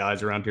 look, the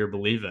guys around here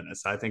believe in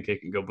us? I think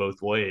it can go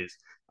both ways.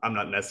 I'm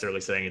not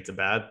necessarily saying it's a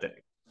bad thing.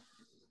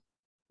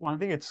 Well, I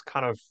think it's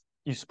kind of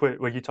you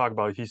split like you talk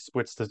about. He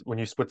splits this when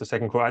you split the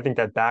second quote. I think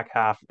that back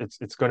half,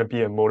 it's going to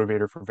be a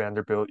motivator for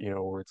Vanderbilt.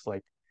 Where it's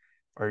like,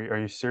 are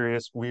you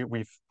serious?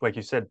 We've like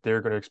you said, they're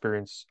going to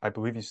experience. I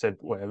believe you said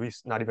at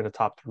least not even a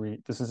top three.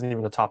 This isn't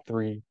even a top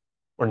three,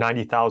 or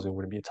 90,000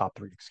 wouldn't be a top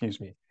three. Excuse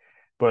me. Yeah,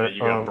 But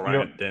you got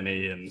Bryant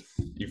Denny, and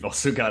you've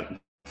also got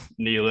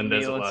Nealand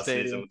as of Neyland last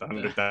season Stadium. with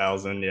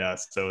 100,000. Yeah,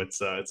 so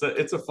it's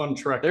a fun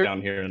trek There,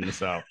 down here in the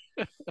South.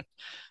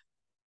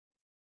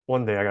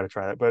 one day I got to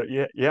try that. But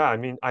yeah. I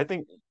mean, I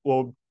think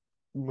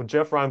with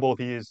Jeff Reinbold,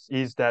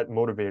 he's that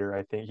motivator.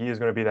 I think he is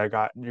going to be that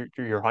guy,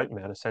 your hype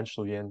man,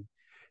 essentially. And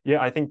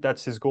yeah, I think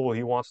that's his goal.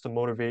 He wants to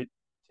motivate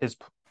his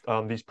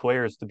these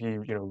players to be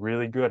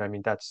really good. I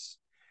mean, that's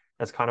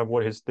kind of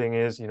what his thing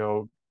is.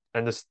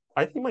 And this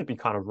I think might be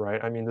kind of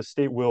right. I mean, the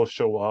state will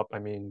show up. I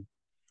mean,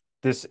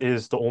 this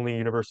is the only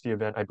university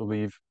event I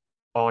believe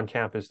on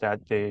campus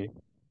that day.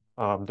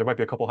 There might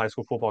be a couple high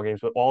school football games,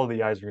 but all of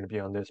the eyes are going to be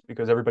on this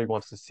because everybody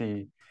wants to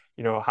see,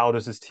 how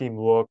does this team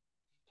look?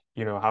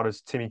 How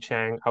is Timmy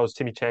Chang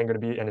going to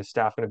be and his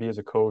staff going to be as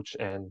a coach?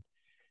 And,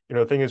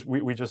 the thing is,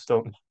 we just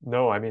don't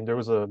know. I mean,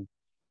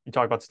 you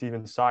talk about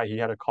Steven Tsai, he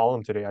had a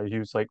column today. He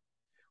was like,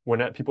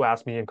 people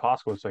ask me in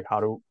Costco, it's like, how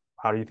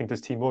do you think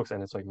this team looks?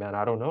 And it's like, man,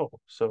 I don't know.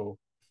 So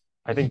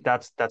I think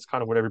that's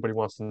kind of what everybody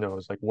wants to know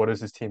is like, what is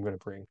this team going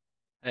to bring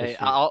Hey, this year?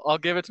 I'll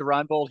give it to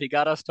Ryan Bolt. He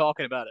got us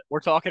talking about it. We're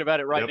talking about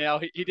it right Yep. now.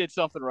 He did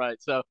something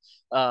right. So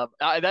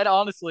that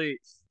honestly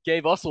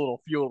gave us a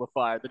little fuel to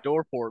fire. The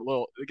door port,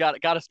 little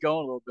got us going a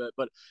little bit.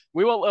 But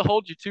we won't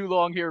hold you too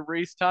long here,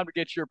 Reece. Time to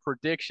get your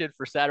prediction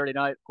for Saturday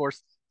night. Of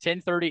course,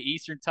 10:30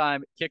 Eastern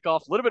time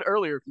kickoff. A little bit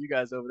earlier for you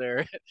guys over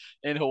there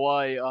in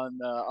Hawaii on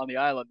the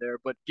island there.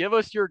 But give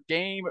us your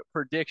game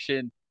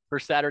prediction for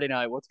Saturday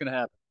night. What's going to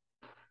happen?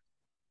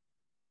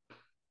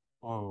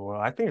 Oh, well,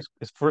 I think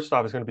it's first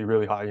off, it's going to be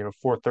really hot.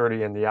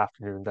 4:30 in the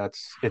afternoon.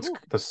 Whew.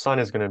 The sun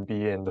is going to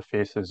be in the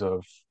faces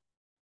of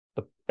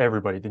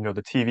everybody. The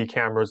TV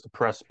cameras, the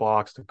press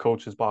box, the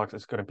coach's box.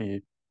 It's going to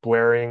be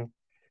blaring.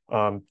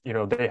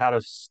 They had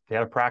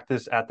a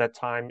practice at that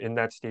time in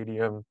that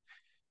stadium,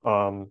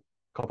 a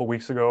couple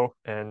weeks ago,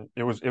 and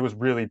it was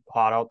really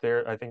hot out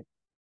there. I think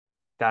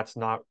that's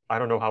not. I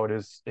don't know how it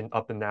is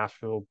up in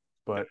Nashville,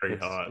 but Very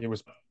hot. it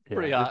was yeah.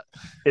 Pretty It hot.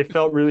 it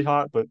felt really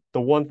hot. But the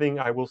one thing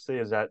I will say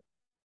is that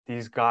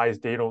these guys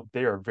they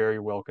are very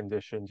well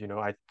conditioned.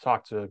 I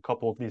talked to a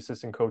couple of the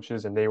assistant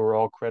coaches and they were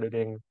all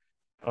crediting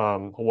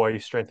Hawaii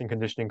strength and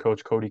conditioning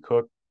coach Cody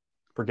Cook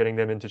for getting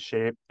them into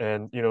shape.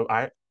 And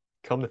I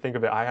come to think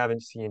of it, I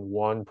haven't seen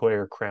one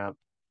player cramp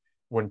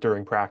when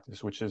during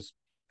practice, which is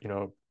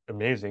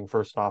amazing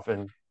first off.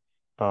 And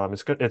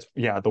it's good.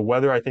 The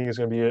weather I think is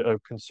going to be a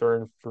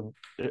concern for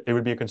it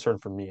would be a concern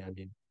for me. I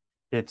mean,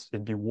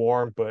 it'd be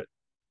warm, but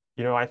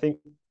I think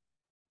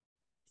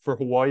for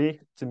Hawaii,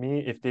 to me,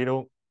 if they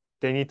don't,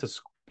 they need to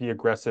be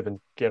aggressive and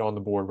get on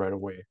the board right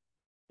away.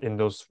 in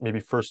those maybe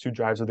first 2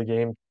 drives of the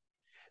game.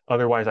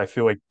 Otherwise, I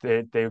feel like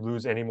they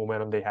lose any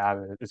momentum they have,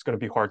 and it's going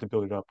to be hard to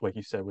build it up, like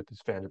you said, with this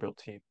Vanderbilt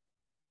team.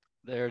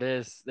 There it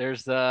is.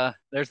 There's the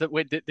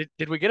wait,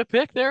 did we get a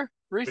pick there,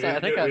 Reese? I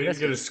think I we didn't missed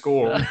get it. a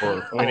score.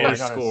 We need I a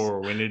gotta.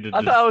 score. We need to.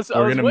 I thought I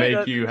we're was gonna waiting.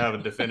 make you have a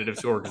definitive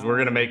score because we're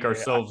gonna make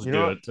ourselves You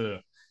know do what? it too.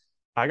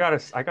 I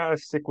gotta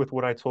stick with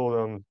what I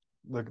told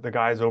the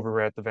guys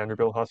over at the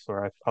Vanderbilt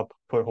Hustler. I'll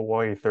put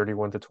Hawaii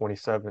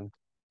 31-27.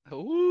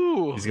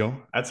 Ooh, He's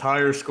going. That's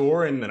higher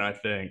scoring than I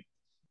think.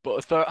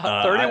 but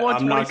 31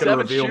 I'm not going to 27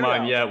 reveal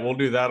mine shootout. yet. We'll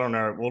do that on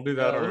our. We'll do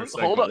that on our Hold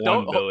segment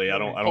on, one, Billy. I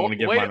don't want to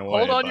give wait, mine away.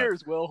 hold on but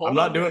yours, Will. Hold I'm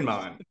not on doing yours.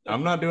 mine.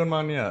 I'm not doing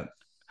mine yet.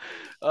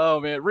 Oh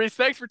man, Reese,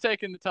 thanks for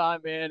taking the time,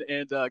 man,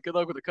 and good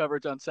luck with the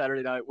coverage on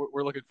Saturday night.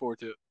 We're looking forward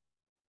to it.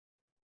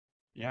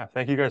 Yeah,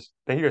 thank you guys.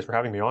 Thank you guys for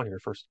having me on here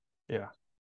first. Yeah.